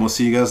 And we'll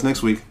see you guys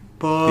next week.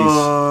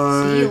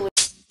 Bye. See you later.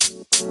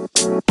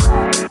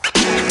 Bye.